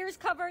keep your ears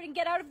covered and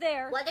get out of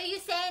there. What are you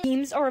saying?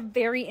 Memes are a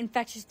very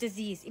infectious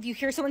disease. If you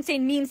hear someone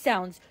saying mean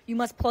sounds, you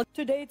must plug.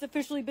 Today it's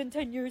officially been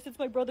 10 years since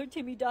my brother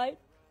Timmy died.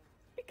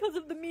 Because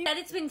of the meme. Said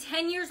it's been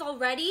 10 years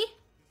already?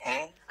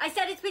 I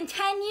said it's been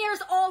 10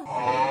 years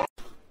already.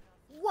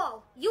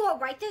 Whoa, you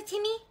alright there,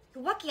 Timmy?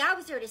 You're lucky I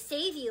was there to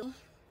save you.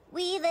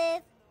 We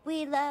live,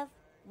 we love,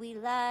 we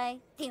lie.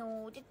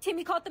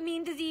 Timmy caught the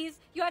mean disease.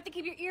 You have to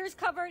keep your ears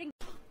covered and...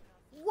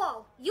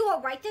 Whoa, you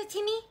alright there,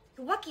 Timmy?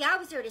 You're lucky I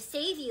was there to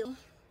save you.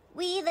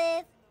 We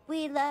live,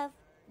 we love,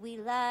 we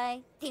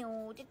lie.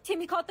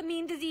 Timmy caught the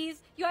mean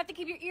disease. You have to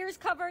keep your ears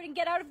covered and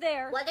get out of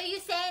there. What are you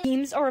saying?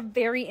 Memes are a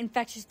very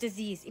infectious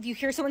disease. If you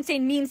hear someone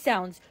saying mean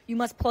sounds, you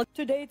must plug.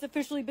 Today it's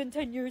officially been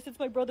 10 years since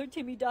my brother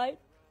Timmy died.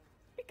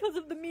 Because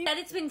of the meme. Said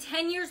it's been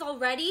 10 years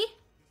already?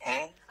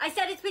 I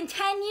said it's been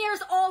 10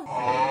 years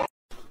already.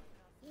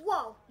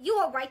 Whoa, you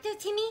alright there,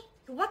 Timmy?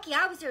 You're lucky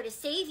I was there to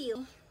save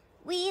you.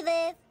 We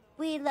live,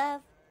 we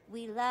love,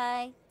 we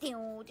lie.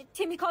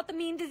 Timmy caught the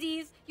mean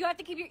disease. You have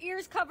to keep your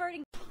ears covered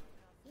and...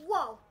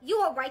 Whoa,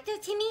 you alright there,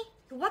 Timmy?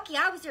 You're lucky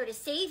I was there to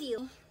save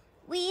you.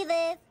 We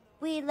live,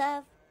 we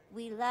love,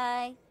 we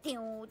lie.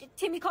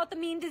 Timmy caught the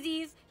mean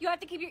disease. You have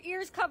to keep your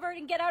ears covered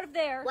and get out of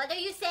there. What are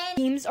you saying?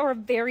 Memes are a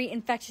very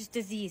infectious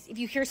disease. If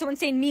you hear someone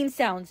saying mean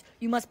sounds,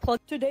 you must plug.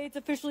 Today it's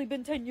officially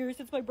been 10 years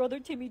since my brother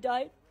Timmy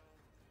died.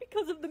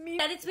 Because of the meme.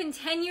 Said it's been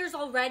 10 years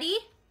already?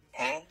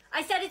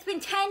 I said it's been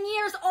 10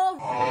 years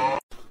already.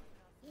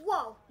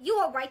 Whoa, you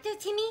alright there,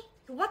 Timmy?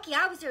 You're lucky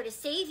I was there to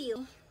save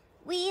you.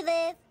 We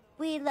live,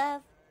 we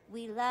love,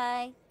 we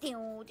lie.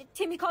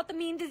 Timmy caught the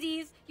mean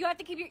disease. You have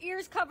to keep your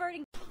ears covered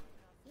and...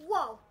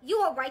 Whoa,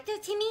 you alright there,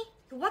 Timmy?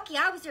 You're lucky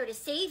I was there to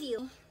save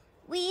you.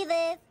 We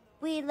live,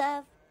 we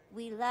love,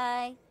 we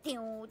lie.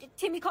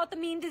 Timmy caught the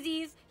mean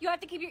disease. You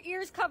have to keep your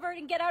ears covered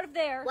and get out of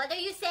there. What are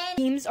you saying?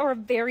 Memes are a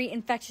very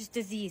infectious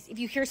disease. If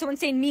you hear someone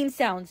saying mean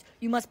sounds,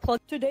 you must plug.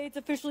 Today it's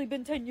officially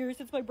been 10 years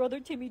since my brother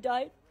Timmy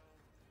died.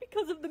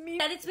 Because of the meme.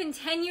 Said it's been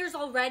 10 years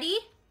already?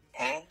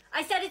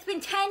 I said it's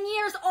been 10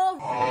 years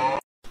already.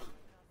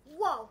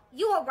 Whoa,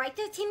 you all right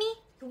there, Timmy?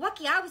 You're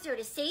lucky I was there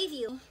to save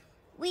you.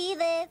 We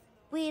live,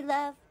 we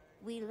love,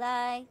 we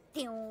lie.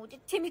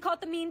 Timmy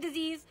caught the mean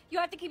disease. You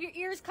have to keep your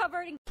ears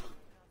covered and...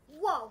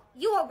 Whoa,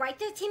 you all right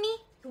there, Timmy?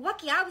 You're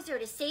lucky I was there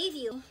to save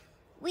you.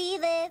 We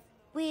live,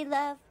 we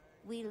love,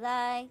 we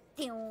lie.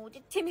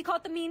 Timmy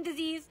caught the mean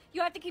disease.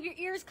 You have to keep your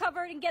ears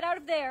covered and get out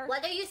of there.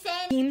 What are you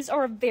saying? Memes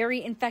are a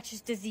very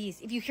infectious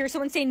disease. If you hear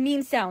someone saying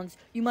mean sounds,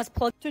 you must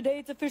plug... Today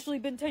it's officially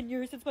been 10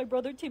 years since my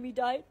brother Timmy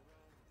died.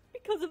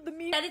 Because of the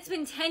meme. Said it's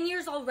been 10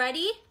 years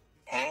already?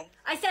 Huh?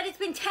 I said it's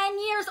been 10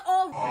 years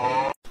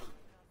already.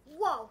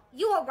 Whoa,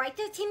 you all right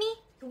there, Timmy?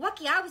 You're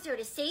lucky I was there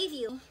to save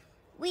you.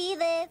 We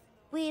live,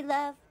 we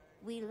love,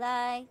 we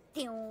lie.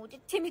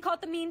 Timmy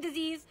caught the mean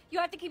disease. You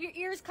have to keep your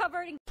ears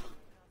covered and...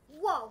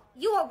 Whoa,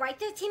 you all right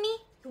there, Timmy?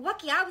 You're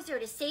lucky I was there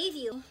to save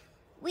you.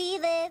 We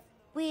live,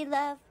 we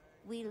love,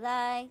 we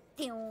lie.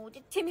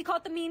 Timmy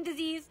caught the mean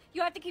disease.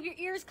 You have to keep your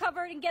ears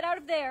covered and get out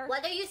of there.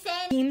 What are you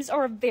saying? Memes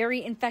are a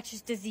very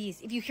infectious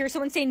disease. If you hear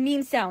someone saying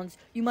mean sounds,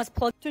 you must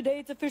plug... Today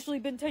it's officially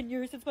been 10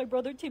 years since my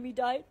brother Timmy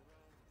died.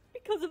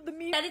 Because of the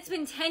meme. Said it's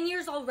been 10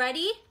 years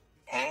already?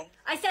 Huh?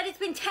 I said it's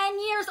been 10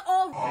 years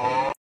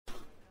already.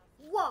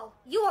 Whoa,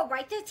 you all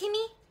right there,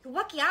 Timmy? You're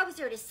lucky I was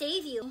there to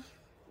save you.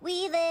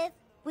 We live,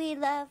 we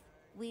love,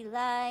 we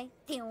lie.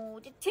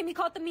 Timmy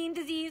caught the mean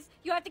disease.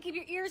 You have to keep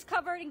your ears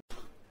covered and...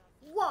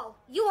 Whoa,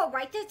 you all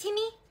right there,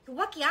 Timmy? You're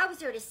lucky I was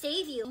there to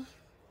save you.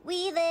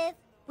 We live,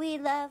 we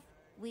love,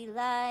 we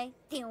lie.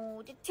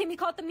 Timmy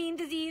caught the mean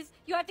disease.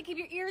 You have to keep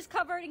your ears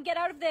covered and get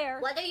out of there.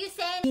 What are you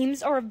saying?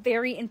 Memes are a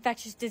very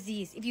infectious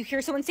disease. If you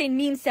hear someone saying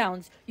mean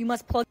sounds, you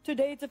must plug...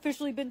 Today it's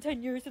officially been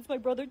 10 years since my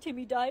brother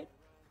Timmy died.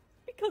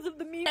 Because of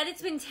the meme. Said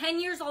it's been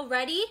 10 years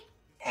already?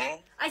 Huh?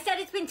 I said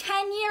it's been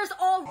 10 years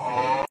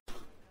already.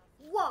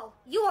 Whoa,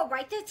 you all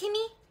right there,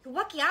 Timmy? You're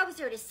lucky I was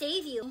there to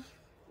save you.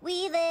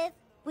 We live,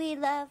 we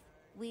love,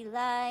 we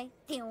lie.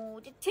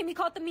 Timmy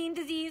caught the mean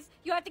disease.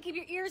 You have to keep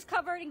your ears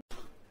covered and...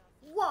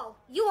 Whoa,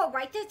 you all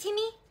right there,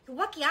 Timmy? You're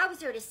lucky I was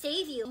there to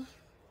save you.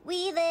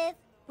 We live,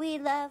 we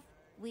love,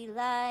 we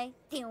lie.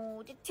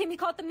 Timmy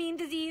caught the mean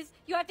disease.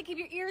 You have to keep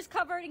your ears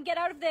covered and get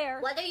out of there.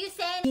 What are you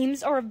saying?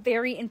 Memes are a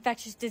very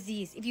infectious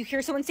disease. If you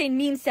hear someone saying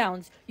mean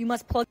sounds, you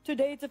must plug...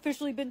 Today it's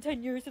officially been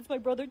 10 years since my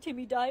brother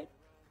Timmy died.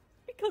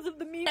 Because of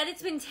the meme. Said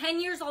it's been 10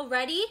 years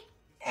already?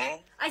 Huh?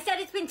 I said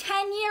it's been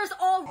 10 years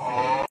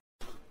already.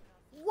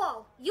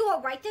 Whoa, you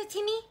all right there,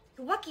 Timmy?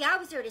 You're lucky I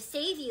was there to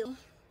save you.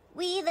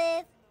 We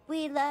live,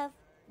 we love,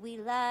 we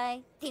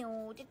lie.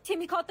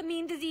 Timmy caught the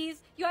mean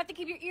disease. You have to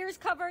keep your ears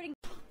covered and...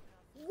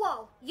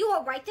 Whoa, you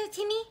all right there,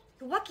 Timmy?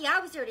 You're lucky I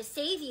was there to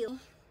save you.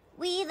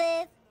 We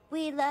live,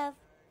 we love,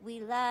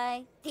 we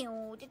lie.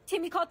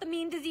 Timmy caught the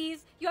mean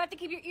disease. You have to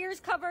keep your ears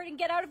covered and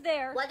get out of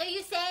there. What are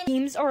you saying?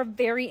 Memes are a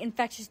very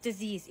infectious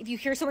disease. If you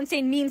hear someone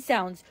saying mean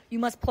sounds, you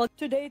must plug...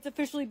 Today it's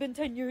officially been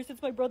 10 years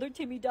since my brother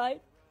Timmy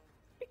died.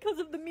 Because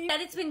of the meme.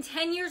 Said it's been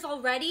 10 years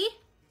already?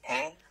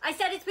 Huh? I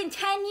said it's been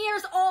 10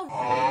 years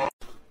already.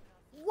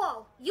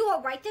 Whoa, you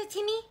all right there,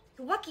 Timmy?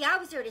 You're lucky I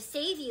was there to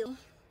save you.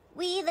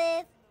 We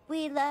live,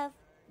 we love,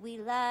 we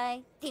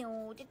lie.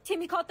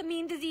 Timmy caught the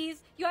mean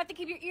disease. You have to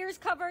keep your ears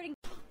covered and...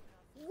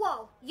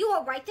 Whoa, you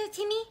all right there,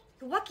 Timmy?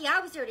 You're lucky I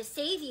was there to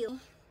save you.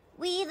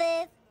 We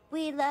live,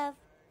 we love,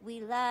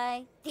 we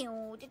lie.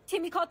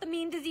 Timmy caught the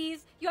mean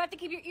disease. You have to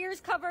keep your ears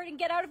covered and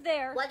get out of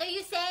there. What are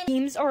you saying?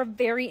 Memes are a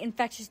very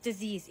infectious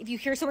disease. If you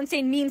hear someone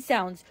saying mean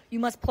sounds, you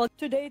must plug...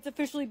 Today it's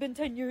officially been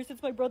 10 years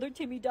since my brother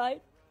Timmy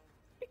died.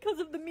 Because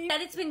of the meme.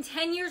 Said it's been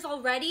 10 years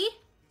already?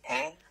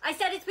 Huh? I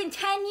said it's been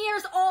 10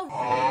 years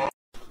already.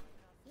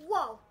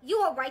 Whoa,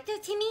 you all right there,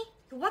 Timmy?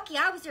 You're lucky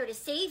I was there to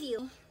save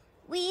you.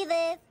 We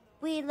live,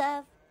 we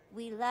love,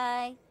 we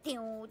lie.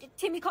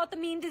 Timmy caught the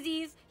mean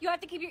disease. You have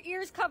to keep your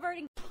ears covered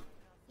and...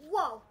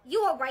 Whoa,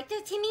 you all right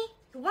there, Timmy?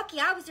 You're lucky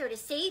I was there to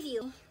save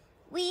you.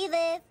 We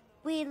live,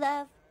 we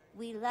love,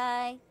 we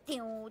lie.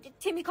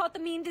 Timmy caught the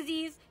mean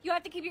disease. You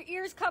have to keep your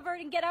ears covered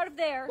and get out of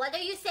there. What are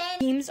you saying?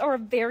 Memes are a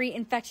very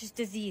infectious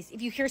disease.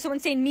 If you hear someone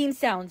saying mean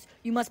sounds,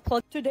 you must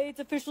plug... Today it's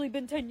officially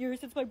been 10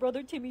 years since my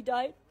brother Timmy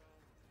died.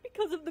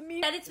 Because of the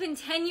meme. Said it's been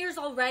 10 years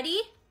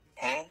already?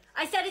 Huh?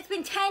 I said it's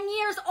been 10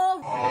 years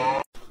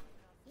already.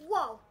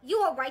 Whoa,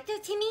 you all right there,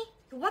 Timmy?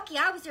 You're lucky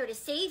I was there to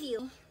save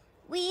you.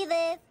 We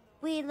live,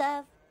 we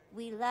love,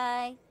 we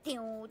lie.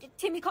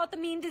 Timmy caught the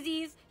mean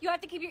disease. You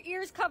have to keep your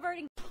ears covered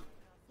and...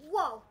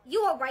 Whoa,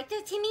 you all right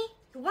there, Timmy?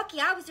 You're lucky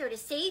I was there to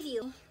save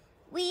you.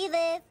 We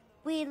live,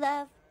 we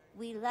love,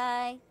 we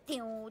lie.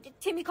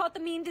 Timmy caught the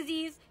mean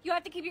disease. You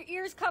have to keep your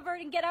ears covered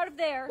and get out of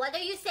there. What are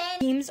you saying?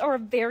 Memes are a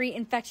very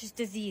infectious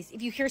disease.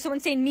 If you hear someone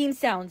saying mean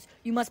sounds,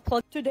 you must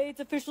plug... Today it's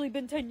officially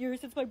been 10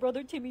 years since my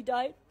brother Timmy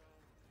died.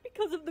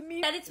 Because of the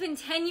meme. Said it's been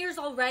 10 years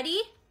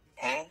already?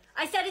 Huh?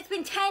 I said it's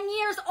been 10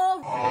 years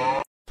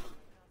already.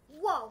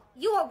 Whoa,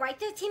 you all right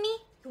there, Timmy?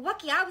 You're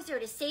lucky I was there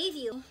to save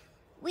you.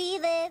 We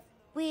live,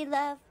 we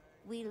love,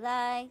 we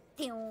lie.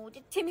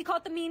 Timmy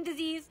caught the mean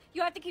disease.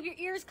 You have to keep your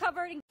ears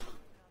covered and...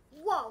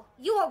 Whoa,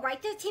 you all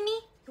right there, Timmy?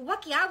 You're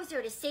lucky I was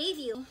there to save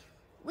you.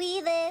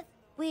 We live,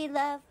 we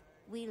love,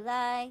 we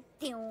lie.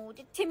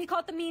 Timmy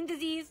caught the mean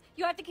disease.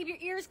 You have to keep your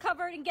ears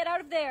covered and get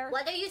out of there.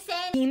 What are you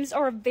saying? Memes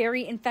are a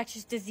very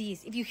infectious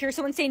disease. If you hear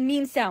someone saying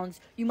mean sounds,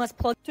 you must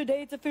plug.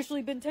 Today it's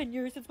officially been 10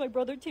 years since my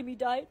brother Timmy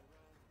died.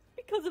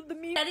 Because of the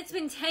meme. Said it's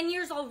been 10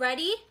 years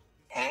already?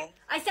 Huh?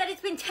 I said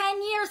it's been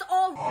 10 years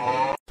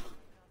already.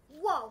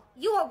 Whoa,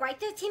 you alright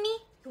there, Timmy?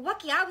 You're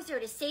lucky I was there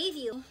to save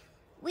you.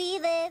 We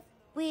live,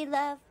 we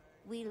love,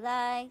 we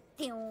lie.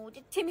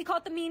 Timmy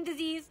caught the mean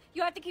disease.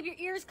 You have to keep your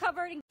ears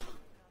covered and.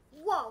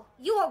 Whoa,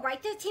 you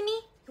alright there, Timmy?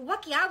 You're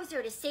lucky I was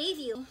there to save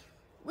you.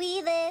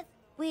 We live,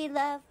 we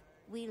love,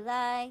 we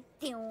lie.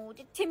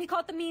 Timmy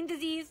caught the mean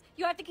disease.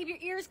 You have to keep your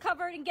ears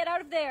covered and get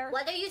out of there.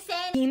 What are you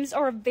saying? Memes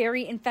are a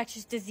very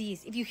infectious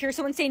disease. If you hear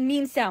someone saying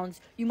mean sounds,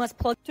 you must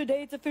plug.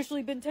 Today it's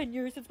officially been 10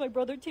 years since my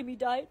brother Timmy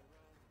died.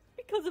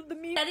 Because of the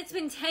meme. Said it's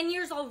been 10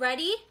 years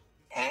already?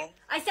 Huh?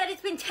 I said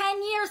it's been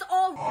 10 years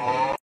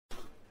already.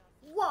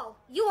 Whoa,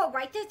 you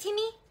alright there,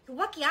 Timmy? You're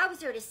lucky I was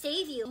there to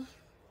save you.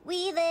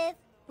 We live,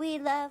 we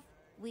love,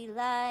 we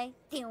lie.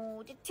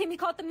 Timmy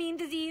caught the mean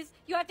disease.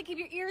 You have to keep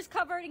your ears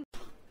covered and.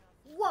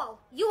 Whoa,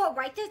 you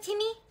alright there,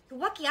 Timmy? You're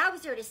lucky I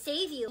was there to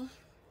save you.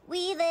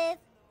 We live,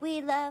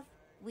 we love,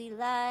 we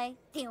lie.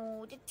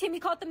 Timmy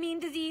caught the mean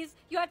disease.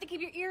 You have to keep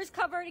your ears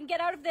covered and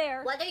get out of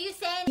there. What are you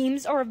saying?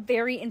 Memes are a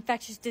very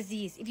infectious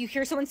disease. If you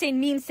hear someone saying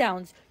mean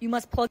sounds, you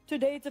must plug.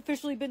 Today it's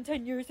officially been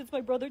 10 years since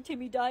my brother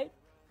Timmy died.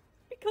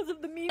 Because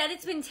of the meme. Said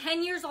it's been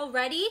 10 years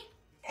already?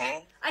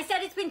 Huh? I said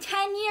it's been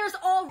 10 years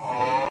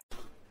already.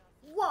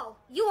 Whoa,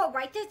 you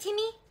alright there,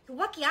 Timmy? You're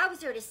lucky I was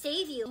there to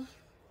save you.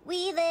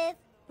 We live,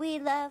 we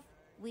love,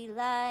 we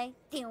lie.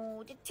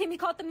 Timmy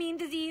caught the mean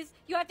disease.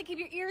 You have to keep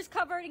your ears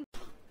covered and.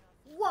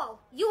 Whoa,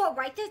 you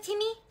alright there,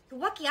 Timmy? You're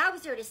lucky I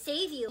was there to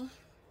save you.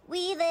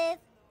 We live,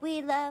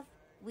 we love,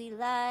 we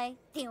lie.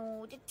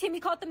 Timmy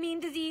caught the mean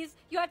disease.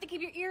 You have to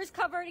keep your ears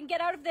covered and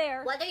get out of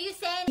there. What are you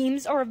saying?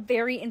 Memes are a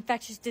very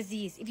infectious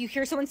disease. If you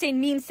hear someone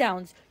saying mean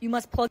sounds, you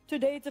must plug.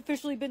 Today it's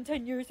officially been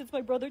 10 years since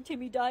my brother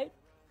Timmy died.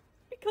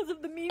 Because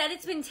of the meme. Said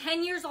it's been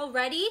 10 years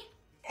already?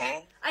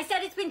 Huh? I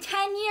said it's been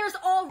 10 years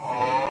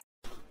already.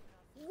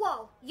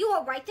 Whoa, you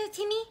alright there,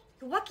 Timmy?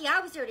 You're lucky I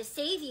was there to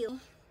save you.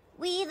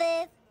 We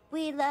live,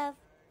 we love,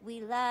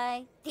 we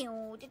lie.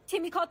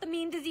 Timmy caught the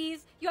mean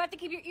disease. You have to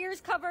keep your ears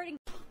covered and.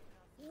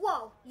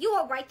 Whoa, you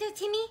alright there,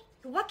 Timmy?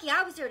 You're lucky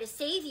I was there to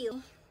save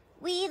you.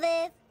 We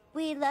live,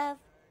 we love,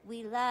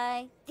 we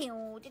lie.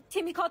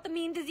 Timmy caught the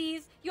mean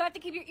disease. You have to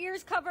keep your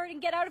ears covered and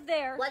get out of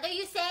there. What are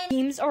you saying?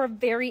 Memes are a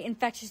very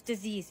infectious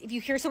disease. If you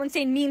hear someone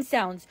saying mean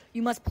sounds,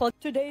 you must plug.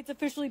 Today it's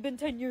officially been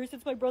 10 years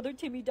since my brother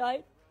Timmy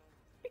died.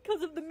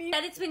 Because of the meme.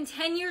 Said it's been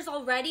 10 years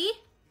already?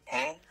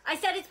 Huh? I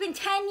said it's been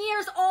 10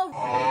 years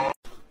already.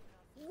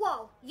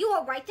 Whoa, you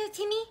alright there,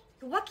 Timmy?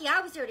 You're lucky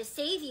I was there to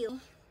save you.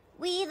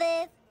 We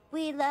live,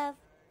 we love,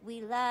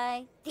 we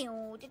lie.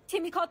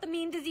 Timmy caught the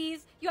mean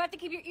disease. You have to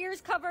keep your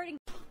ears covered and.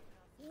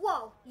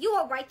 Whoa, you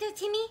alright there,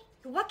 Timmy?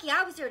 You're lucky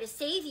I was there to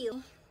save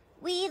you.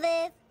 We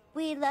live,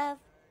 we love,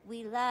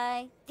 we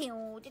lie.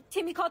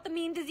 Timmy caught the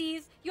mean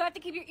disease. You have to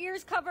keep your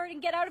ears covered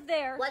and get out of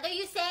there. What are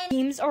you saying?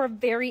 Memes are a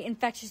very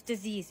infectious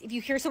disease. If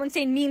you hear someone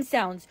saying mean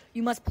sounds,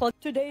 you must plug.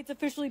 Today it's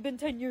officially been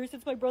 10 years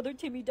since my brother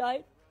Timmy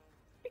died.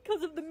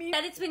 Because of the meme.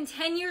 Said it's been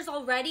 10 years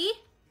already?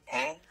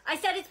 Huh? I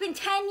said it's been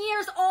 10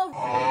 years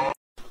already.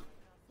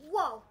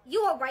 Whoa,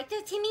 you alright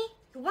there, Timmy?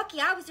 You're lucky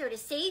I was there to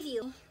save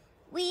you.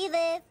 We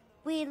live,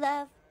 we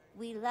love,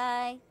 we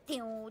lie.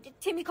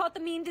 Timmy caught the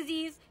mean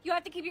disease. You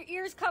have to keep your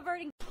ears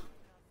covered and.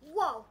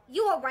 Whoa,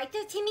 you alright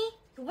there, Timmy?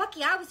 You're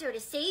lucky I was there to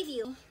save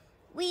you.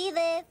 We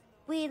live,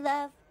 we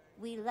love,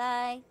 we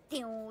lie.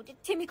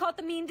 Timmy caught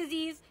the mean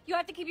disease. You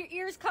have to keep your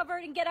ears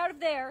covered and get out of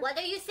there. What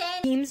are you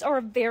saying? Memes are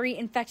a very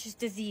infectious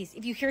disease.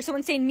 If you hear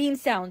someone saying mean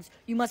sounds,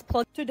 you must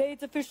plug. Today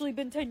it's officially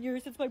been 10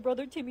 years since my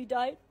brother Timmy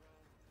died.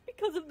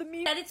 Because of the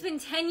meme. Said it's been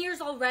 10 years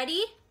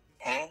already?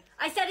 Huh?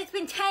 I said it's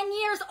been 10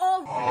 years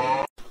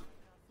already.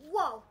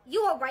 Whoa,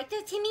 you alright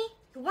there, Timmy?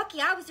 You're lucky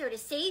I was there to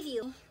save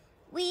you.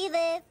 We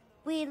live,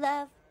 we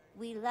love,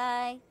 we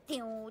lie.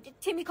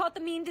 Timmy caught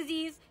the mean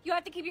disease. You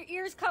have to keep your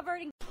ears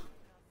covered and.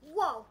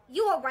 Whoa,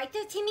 you alright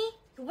there, Timmy?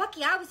 You're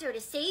lucky I was there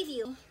to save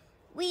you.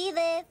 We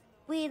live,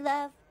 we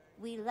love,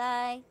 we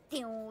lie.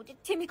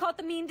 Timmy caught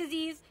the mean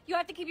disease. You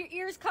have to keep your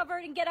ears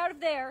covered and get out of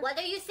there. What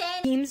are you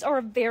saying? Memes are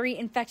a very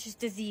infectious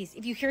disease.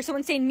 If you hear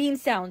someone saying mean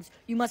sounds,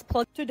 you must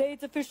plug. Today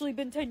it's officially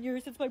been 10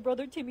 years since my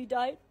brother Timmy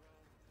died.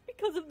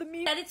 Because of the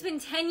meme. Said it's been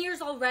 10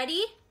 years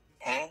already?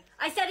 Huh?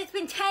 I said it's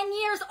been 10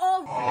 years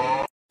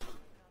already.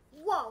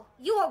 Whoa,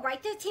 you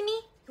alright there, Timmy?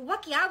 You're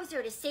lucky I was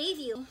there to save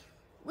you.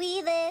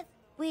 We live,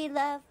 we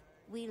love,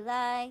 we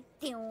lie.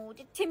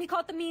 Timmy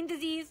caught the mean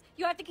disease.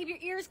 You have to keep your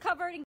ears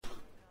covered and.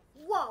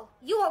 Whoa,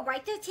 you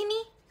alright there,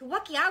 Timmy? You're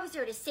lucky I was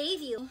there to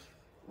save you.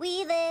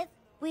 We live,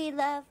 we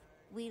love,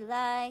 we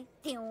lie.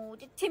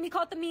 Timmy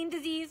caught the mean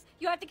disease.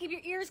 You have to keep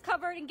your ears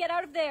covered and get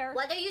out of there.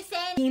 What are you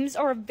saying? Memes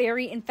are a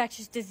very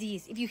infectious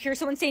disease. If you hear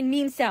someone saying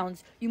mean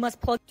sounds, you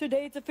must plug.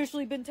 Today it's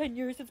officially been 10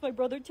 years since my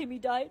brother Timmy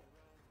died.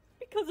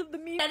 Because of the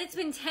meme. Said it's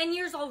been 10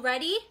 years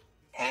already?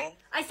 Huh?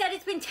 I said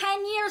it's been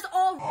 10 years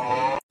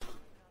already.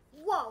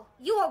 Whoa,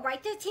 you were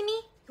right there, Timmy.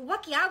 You're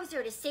lucky I was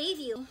there to save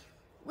you.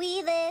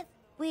 We live,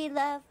 we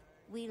love,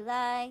 we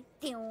lie.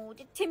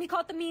 Timmy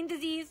caught the mean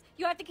disease.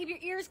 You have to keep your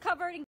ears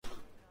covered and...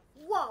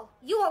 Whoa,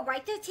 you were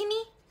right there,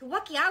 Timmy. You're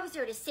lucky I was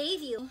there to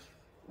save you.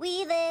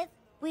 We live,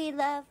 we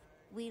love,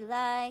 we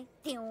lie.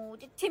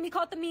 Timmy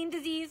caught the mean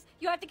disease.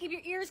 You have to keep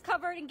your ears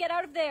covered and get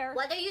out of there.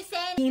 What are you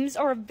saying? Memes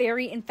are a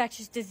very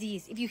infectious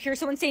disease. If you hear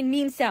someone saying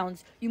meme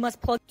sounds, you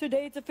must plug.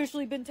 Today it's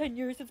officially been 10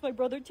 years since my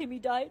brother Timmy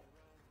died.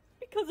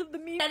 Because of the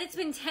meme. Said it's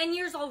been 10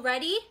 years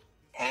already?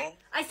 Huh?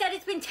 I said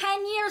it's been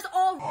 10 years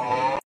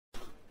already.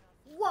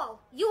 Whoa,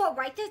 you were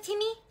right there,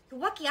 Timmy. You're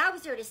lucky I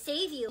was there to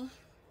save you.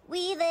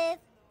 We live,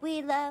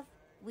 we love,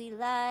 we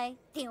lie.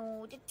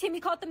 Timmy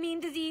caught the mean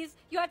disease.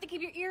 You have to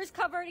keep your ears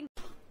covered and...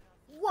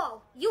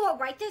 Whoa, you were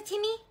right there,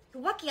 Timmy.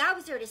 You're lucky I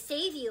was there to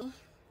save you.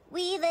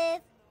 We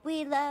live,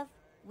 we love,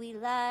 we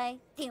lie.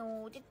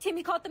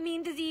 Timmy caught the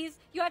mean disease.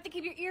 You have to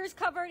keep your ears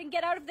covered and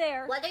get out of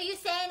there. What are you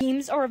saying?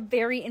 Memes are a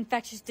very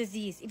infectious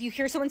disease. If you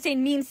hear someone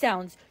saying meme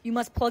sounds, you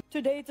must plug.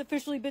 Today it's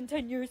officially been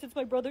 10 years since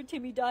my brother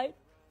Timmy died.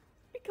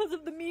 Because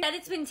of the meme. Said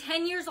it's been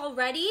 10 years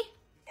already?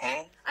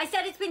 Huh? I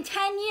said it's been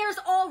 10 years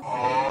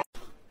already.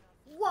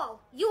 Whoa,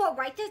 you were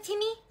right there,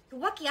 Timmy.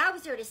 You're lucky I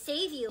was there to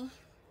save you.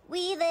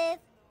 We live,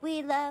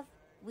 we love,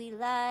 we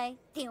lie.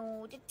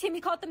 Timmy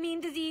caught the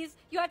mean disease.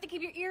 You have to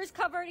keep your ears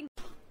covered and...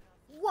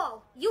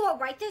 Whoa, you were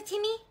right there,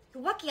 Timmy.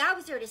 You're lucky I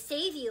was there to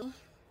save you.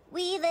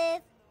 We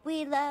live,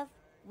 we love,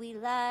 we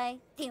lie.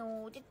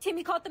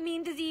 Timmy caught the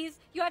mean disease.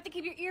 You have to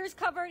keep your ears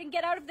covered and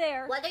get out of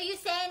there. What are you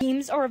saying?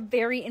 Memes are a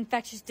very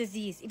infectious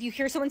disease. If you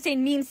hear someone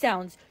saying meme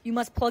sounds, you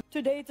must plug.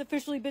 Today it's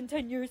officially been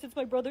 10 years since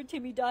my brother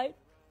Timmy died.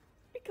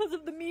 Because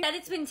of the meme. Said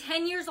it's been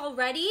 10 years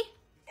already?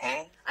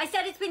 Huh? I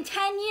said it's been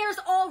 10 years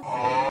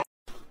already.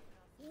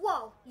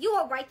 Whoa, you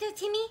were right there,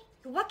 Timmy.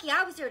 You're lucky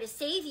I was there to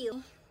save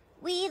you.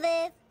 We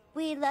live,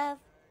 we love,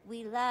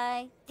 we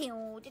lie.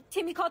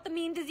 Timmy caught the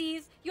mean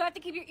disease. You have to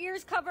keep your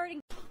ears covered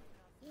and...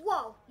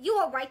 Whoa, you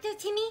were right there,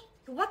 Timmy.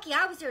 You're lucky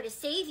I was there to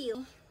save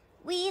you.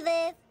 We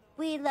live,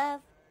 we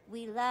love,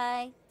 we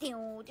lie.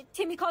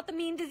 Timmy caught the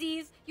mean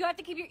disease. You have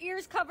to keep your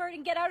ears covered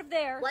and get out of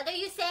there. What are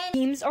you saying?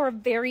 Memes are a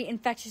very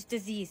infectious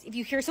disease. If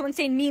you hear someone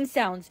saying meme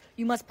sounds,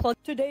 you must plug.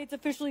 Today it's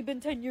officially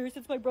been 10 years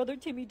since my brother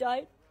Timmy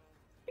died.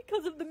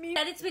 Because of the meme.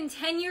 Said it's been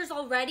 10 years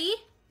already?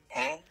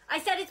 Huh? I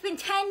said it's been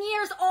 10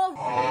 years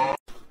already.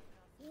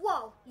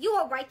 Whoa, you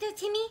were right there,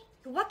 Timmy.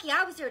 You're lucky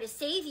I was there to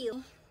save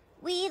you.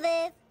 We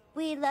live,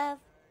 we love,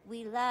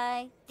 we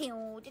lie.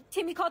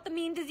 Timmy caught the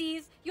mean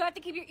disease. You have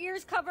to keep your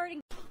ears covered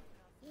and...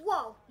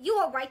 Whoa, you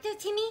were right there,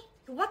 Timmy.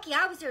 You're lucky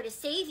I was there to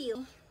save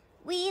you.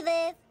 We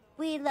live,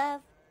 we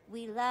love,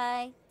 we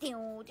lie.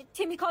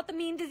 Timmy caught the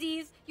mean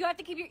disease. You have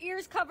to keep your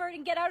ears covered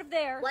and get out of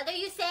there. What are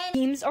you saying?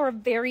 Memes are a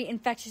very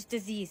infectious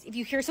disease. If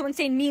you hear someone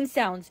saying meme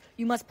sounds,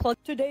 you must plug.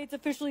 Today it's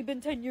officially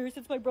been 10 years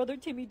since my brother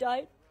Timmy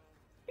died.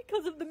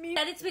 Because of the meme.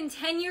 Said it's been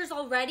 10 years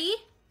already?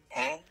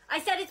 Huh? I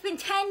said it's been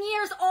 10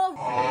 years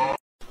already.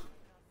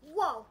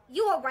 Whoa,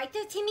 you were right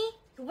there, Timmy.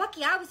 You're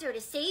lucky I was there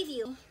to save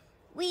you.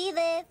 We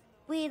live,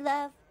 we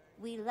love,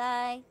 we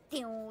lie.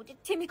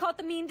 Timmy caught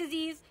the mean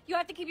disease. You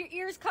have to keep your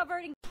ears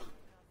covered and...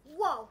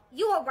 Whoa,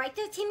 you were right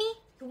there, Timmy.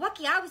 You're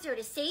lucky I was there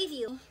to save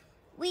you.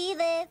 We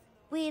live,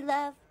 we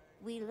love,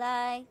 we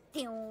lie.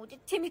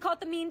 Timmy caught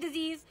the mean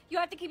disease. You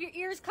have to keep your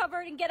ears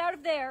covered and get out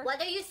of there. What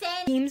are you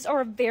saying? Memes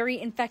are a very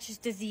infectious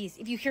disease.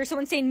 If you hear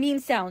someone saying meme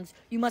sounds,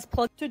 you must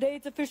plug. Today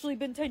it's officially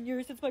been 10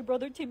 years since my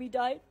brother Timmy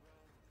died.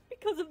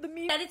 Because of the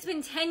meme. Said it's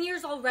been 10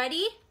 years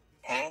already?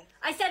 Huh?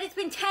 I said it's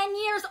been 10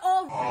 years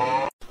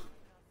already.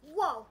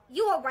 Whoa,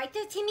 you were right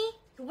there, Timmy.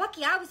 You're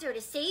lucky I was there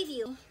to save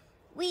you.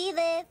 We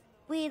live,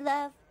 we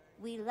love,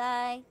 we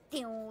lie.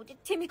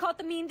 Timmy caught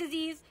the mean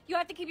disease. You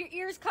have to keep your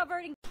ears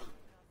covered and...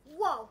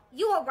 Whoa,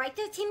 you were right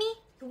there, Timmy.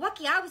 You're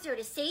lucky I was there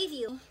to save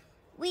you.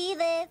 We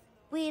live,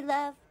 we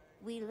love,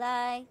 we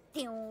lie.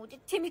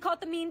 Timmy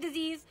caught the mean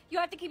disease. You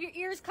have to keep your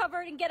ears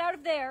covered and get out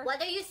of there.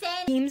 What are you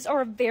saying? Memes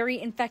are a very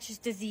infectious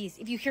disease.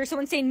 If you hear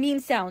someone saying meme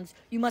sounds,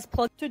 you must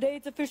plug. Today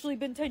it's officially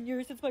been 10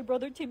 years since my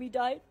brother Timmy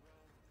died.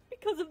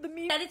 Because of the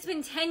meme. Said it's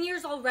been 10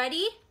 years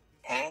already?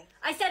 Huh?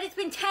 I said it's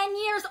been 10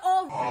 years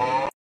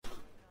already.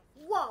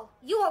 Whoa,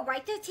 you were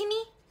right there,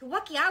 Timmy. You're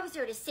lucky I was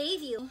there to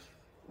save you.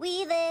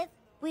 We live,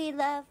 we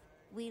love,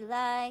 we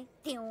lie.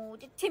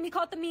 Timmy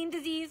caught the mean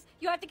disease.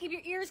 You have to keep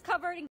your ears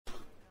covered and...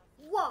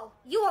 Whoa,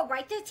 you were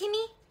right there,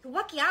 Timmy. You're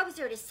lucky I was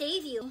there to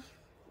save you.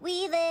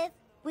 We live,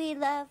 we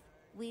love,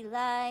 we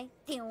lie.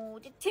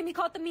 Timmy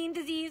caught the mean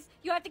disease.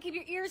 You have to keep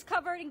your ears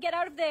covered and get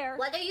out of there.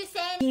 What are you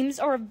saying? Memes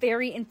are a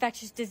very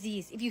infectious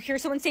disease. If you hear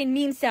someone saying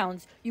meme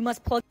sounds, you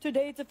must plug.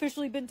 Today it's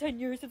officially been 10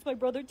 years since my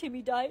brother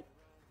Timmy died.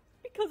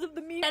 Because of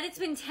the meme. Said it's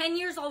been 10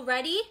 years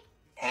already?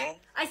 Huh?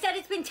 I said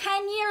it's been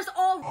 10 years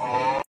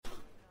already.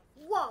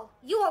 Whoa,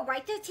 you were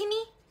right there,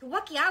 Timmy. You're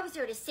lucky I was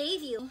there to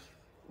save you.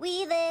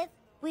 We live,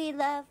 we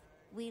love,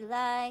 we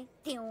lie.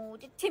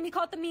 Timmy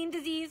caught the mean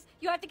disease.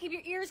 You have to keep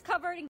your ears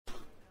covered and...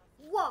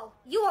 Whoa,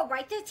 you were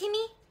right there,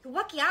 Timmy. You're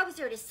lucky I was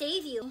there to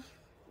save you.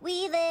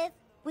 We live,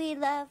 we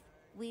love,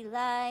 we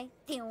lie.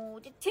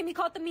 Timmy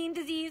caught the meme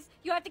disease.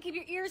 You have to keep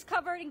your ears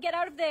covered and get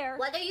out of there.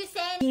 What are you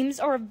saying? Memes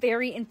are a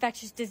very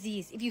infectious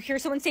disease. If you hear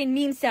someone saying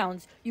meme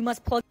sounds, you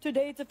must plug.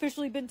 Today it's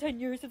officially been 10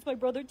 years since my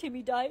brother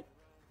Timmy died.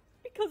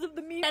 Because of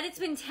the meme. That it's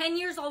been 10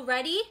 years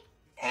already?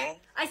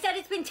 I said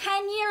it's been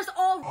 10 years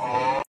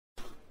already.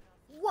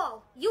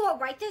 Whoa, you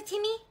alright there,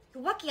 Timmy?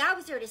 You're lucky I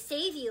was there to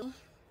save you.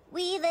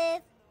 We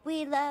live,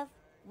 we love,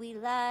 we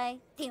lie.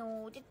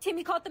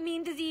 Timmy caught the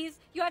meme disease.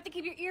 You have to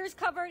keep your ears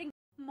covered.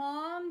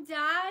 Mom,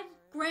 Dad,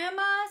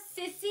 Grandma,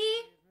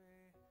 Sissy?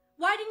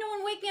 Why did no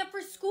one wake me up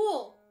for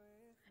school?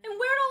 And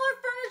where'd all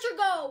our furniture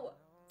go?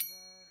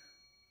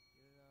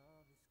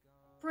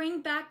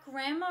 Bring back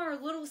Grandma or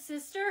little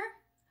sister?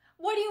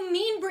 What do you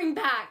mean bring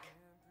back?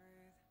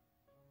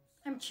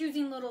 I'm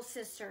choosing little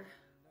sister.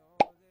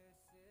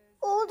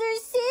 Older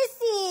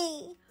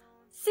Sissy!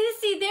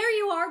 Sissy, there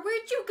you are.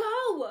 Where'd you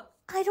go?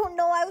 I don't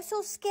know. I was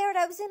so scared.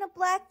 I was in a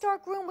black,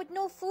 dark room with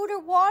no food or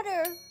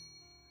water.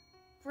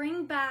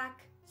 Bring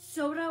back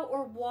soda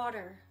or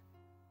water.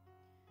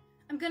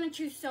 I'm gonna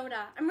choose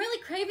soda. I'm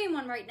really craving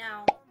one right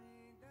now.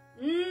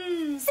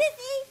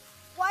 Sissy!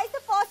 Why is the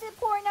faucet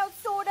pouring out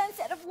soda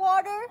instead of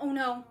water? Oh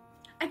no.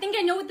 I think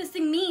I know what this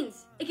thing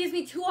means. It gives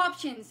me two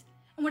options.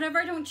 And whatever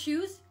I don't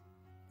choose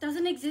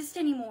doesn't exist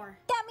anymore.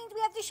 That means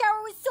we have to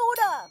shower with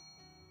soda.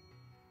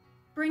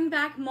 Bring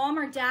back Mom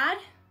or Dad?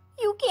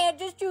 You can't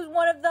just choose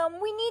one of them.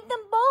 We need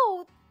them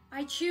both.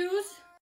 I choose